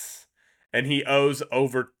assets, and he owes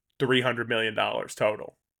over $300 million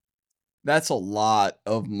total. That's a lot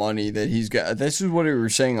of money that he's got. This is what we were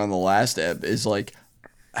saying on the last ep, is like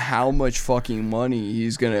how much fucking money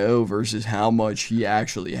he's going to owe versus how much he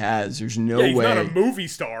actually has. There's no way. He's not a movie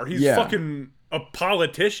star. He's fucking a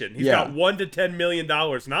politician. He's got $1 to $10 million,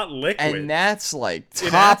 not liquid. And that's like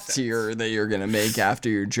top tier that you're going to make after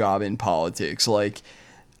your job in politics. Like,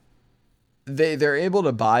 they're able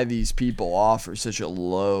to buy these people off for such a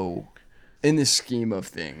low, in the scheme of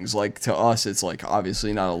things. Like, to us, it's like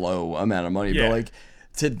obviously not a low amount of money, but like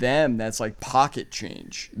to them, that's like pocket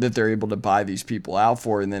change that they're able to buy these people out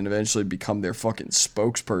for and then eventually become their fucking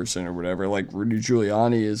spokesperson or whatever. Like, Rudy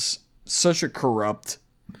Giuliani is such a corrupt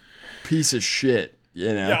piece of shit,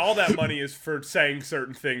 you know? Yeah, all that money is for saying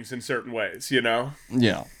certain things in certain ways, you know?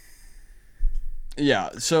 Yeah. Yeah,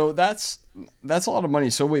 so that's a lot of money.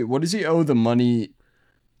 So wait, what does he owe the money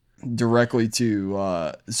directly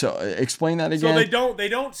to? So explain that again. So they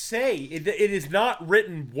don't say it is not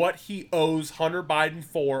written what he owes Hunter Biden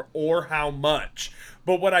for or how much.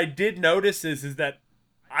 But what I did notice is that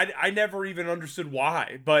I never even understood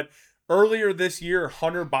why. But earlier this year,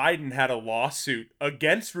 Hunter Biden had a lawsuit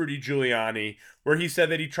against Rudy Giuliani where he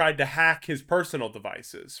said that he tried to hack his personal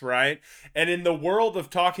devices, right? And in the world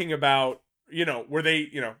of talking about, were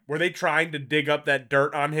they trying to dig up that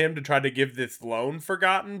dirt on him to try to give this loan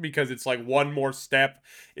forgotten because it's like one more step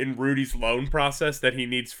in Rudy's loan process that he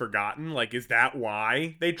needs forgotten? Like, is that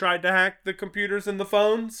why they tried to hack the computers and the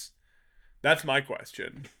phones? That's my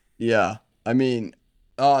question. Yeah. I mean,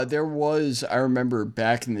 I remember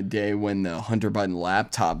back in the day when the Hunter Biden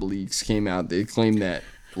laptop leaks came out, they claimed that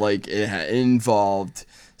like it had involved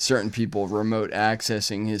certain people remote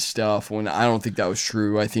accessing his stuff, when I don't think that was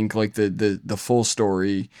true. I think like the full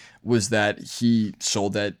story was that he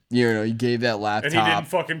sold that, he gave that laptop. And he didn't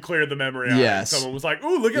fucking clear the memory on it. Someone was like,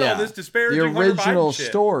 ooh, look at all this disparaging The original Hunter Biden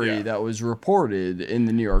story shit. that was reported in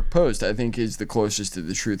the New York Post, I think, is the closest to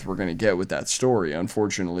the truth we're going to get with that story.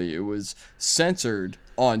 Unfortunately, it was censored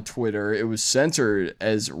on Twitter. It was censored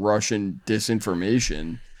as Russian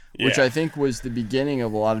disinformation, which I think was the beginning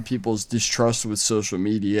of a lot of people's distrust with social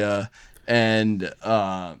media and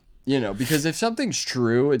Because if something's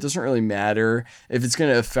true, it doesn't really matter if it's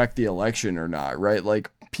going to affect the election or not, right? Like,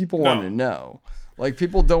 people want to know. Like,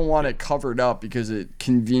 people don't want it covered up because it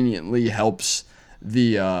conveniently helps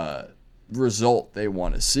the result they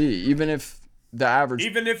want to see. Even if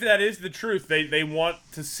that is the truth, they want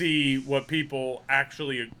to see what people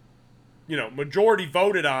actually, majority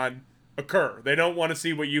voted on occur. They don't want to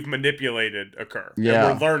see what you've manipulated occur.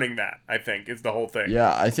 Yeah. And we're learning that, I think, is the whole thing.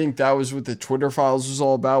 Yeah, I think that was what the Twitter files was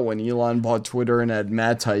all about when Elon bought Twitter and had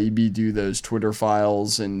Matt Taibbi do those Twitter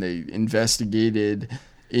files, and they investigated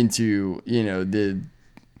into, the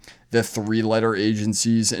 3-letter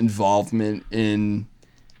agency's involvement in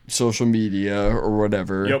social media or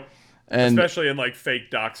whatever. Yep. And especially in like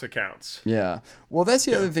fake docs accounts. Yeah. Well, that's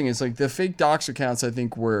the other thing, is like the fake docs accounts, I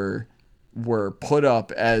think were put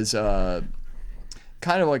up as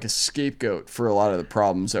kind of like a scapegoat for a lot of the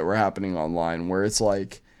problems that were happening online, where it's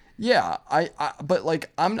like, yeah, but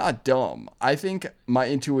like, I'm not dumb. I think my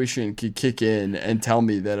intuition could kick in and tell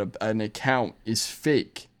me that an account is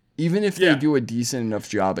fake, even if they do a decent enough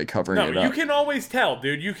job at covering it up. No, you can always tell,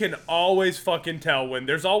 dude. You can always fucking tell when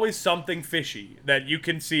there's always something fishy that you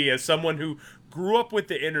can see as someone who grew up with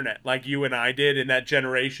the internet like you and I did in that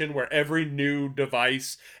generation, where every new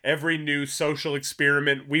device, every new social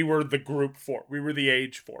experiment, we were the group for, we were the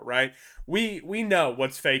age for, right? We know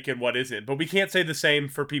what's fake and what isn't, but we can't say the same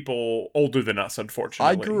for people older than us, unfortunately.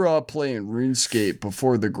 I grew up playing RuneScape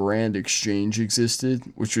before the Grand Exchange existed,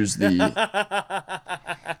 which was the...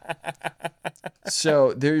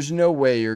 So there's no way you're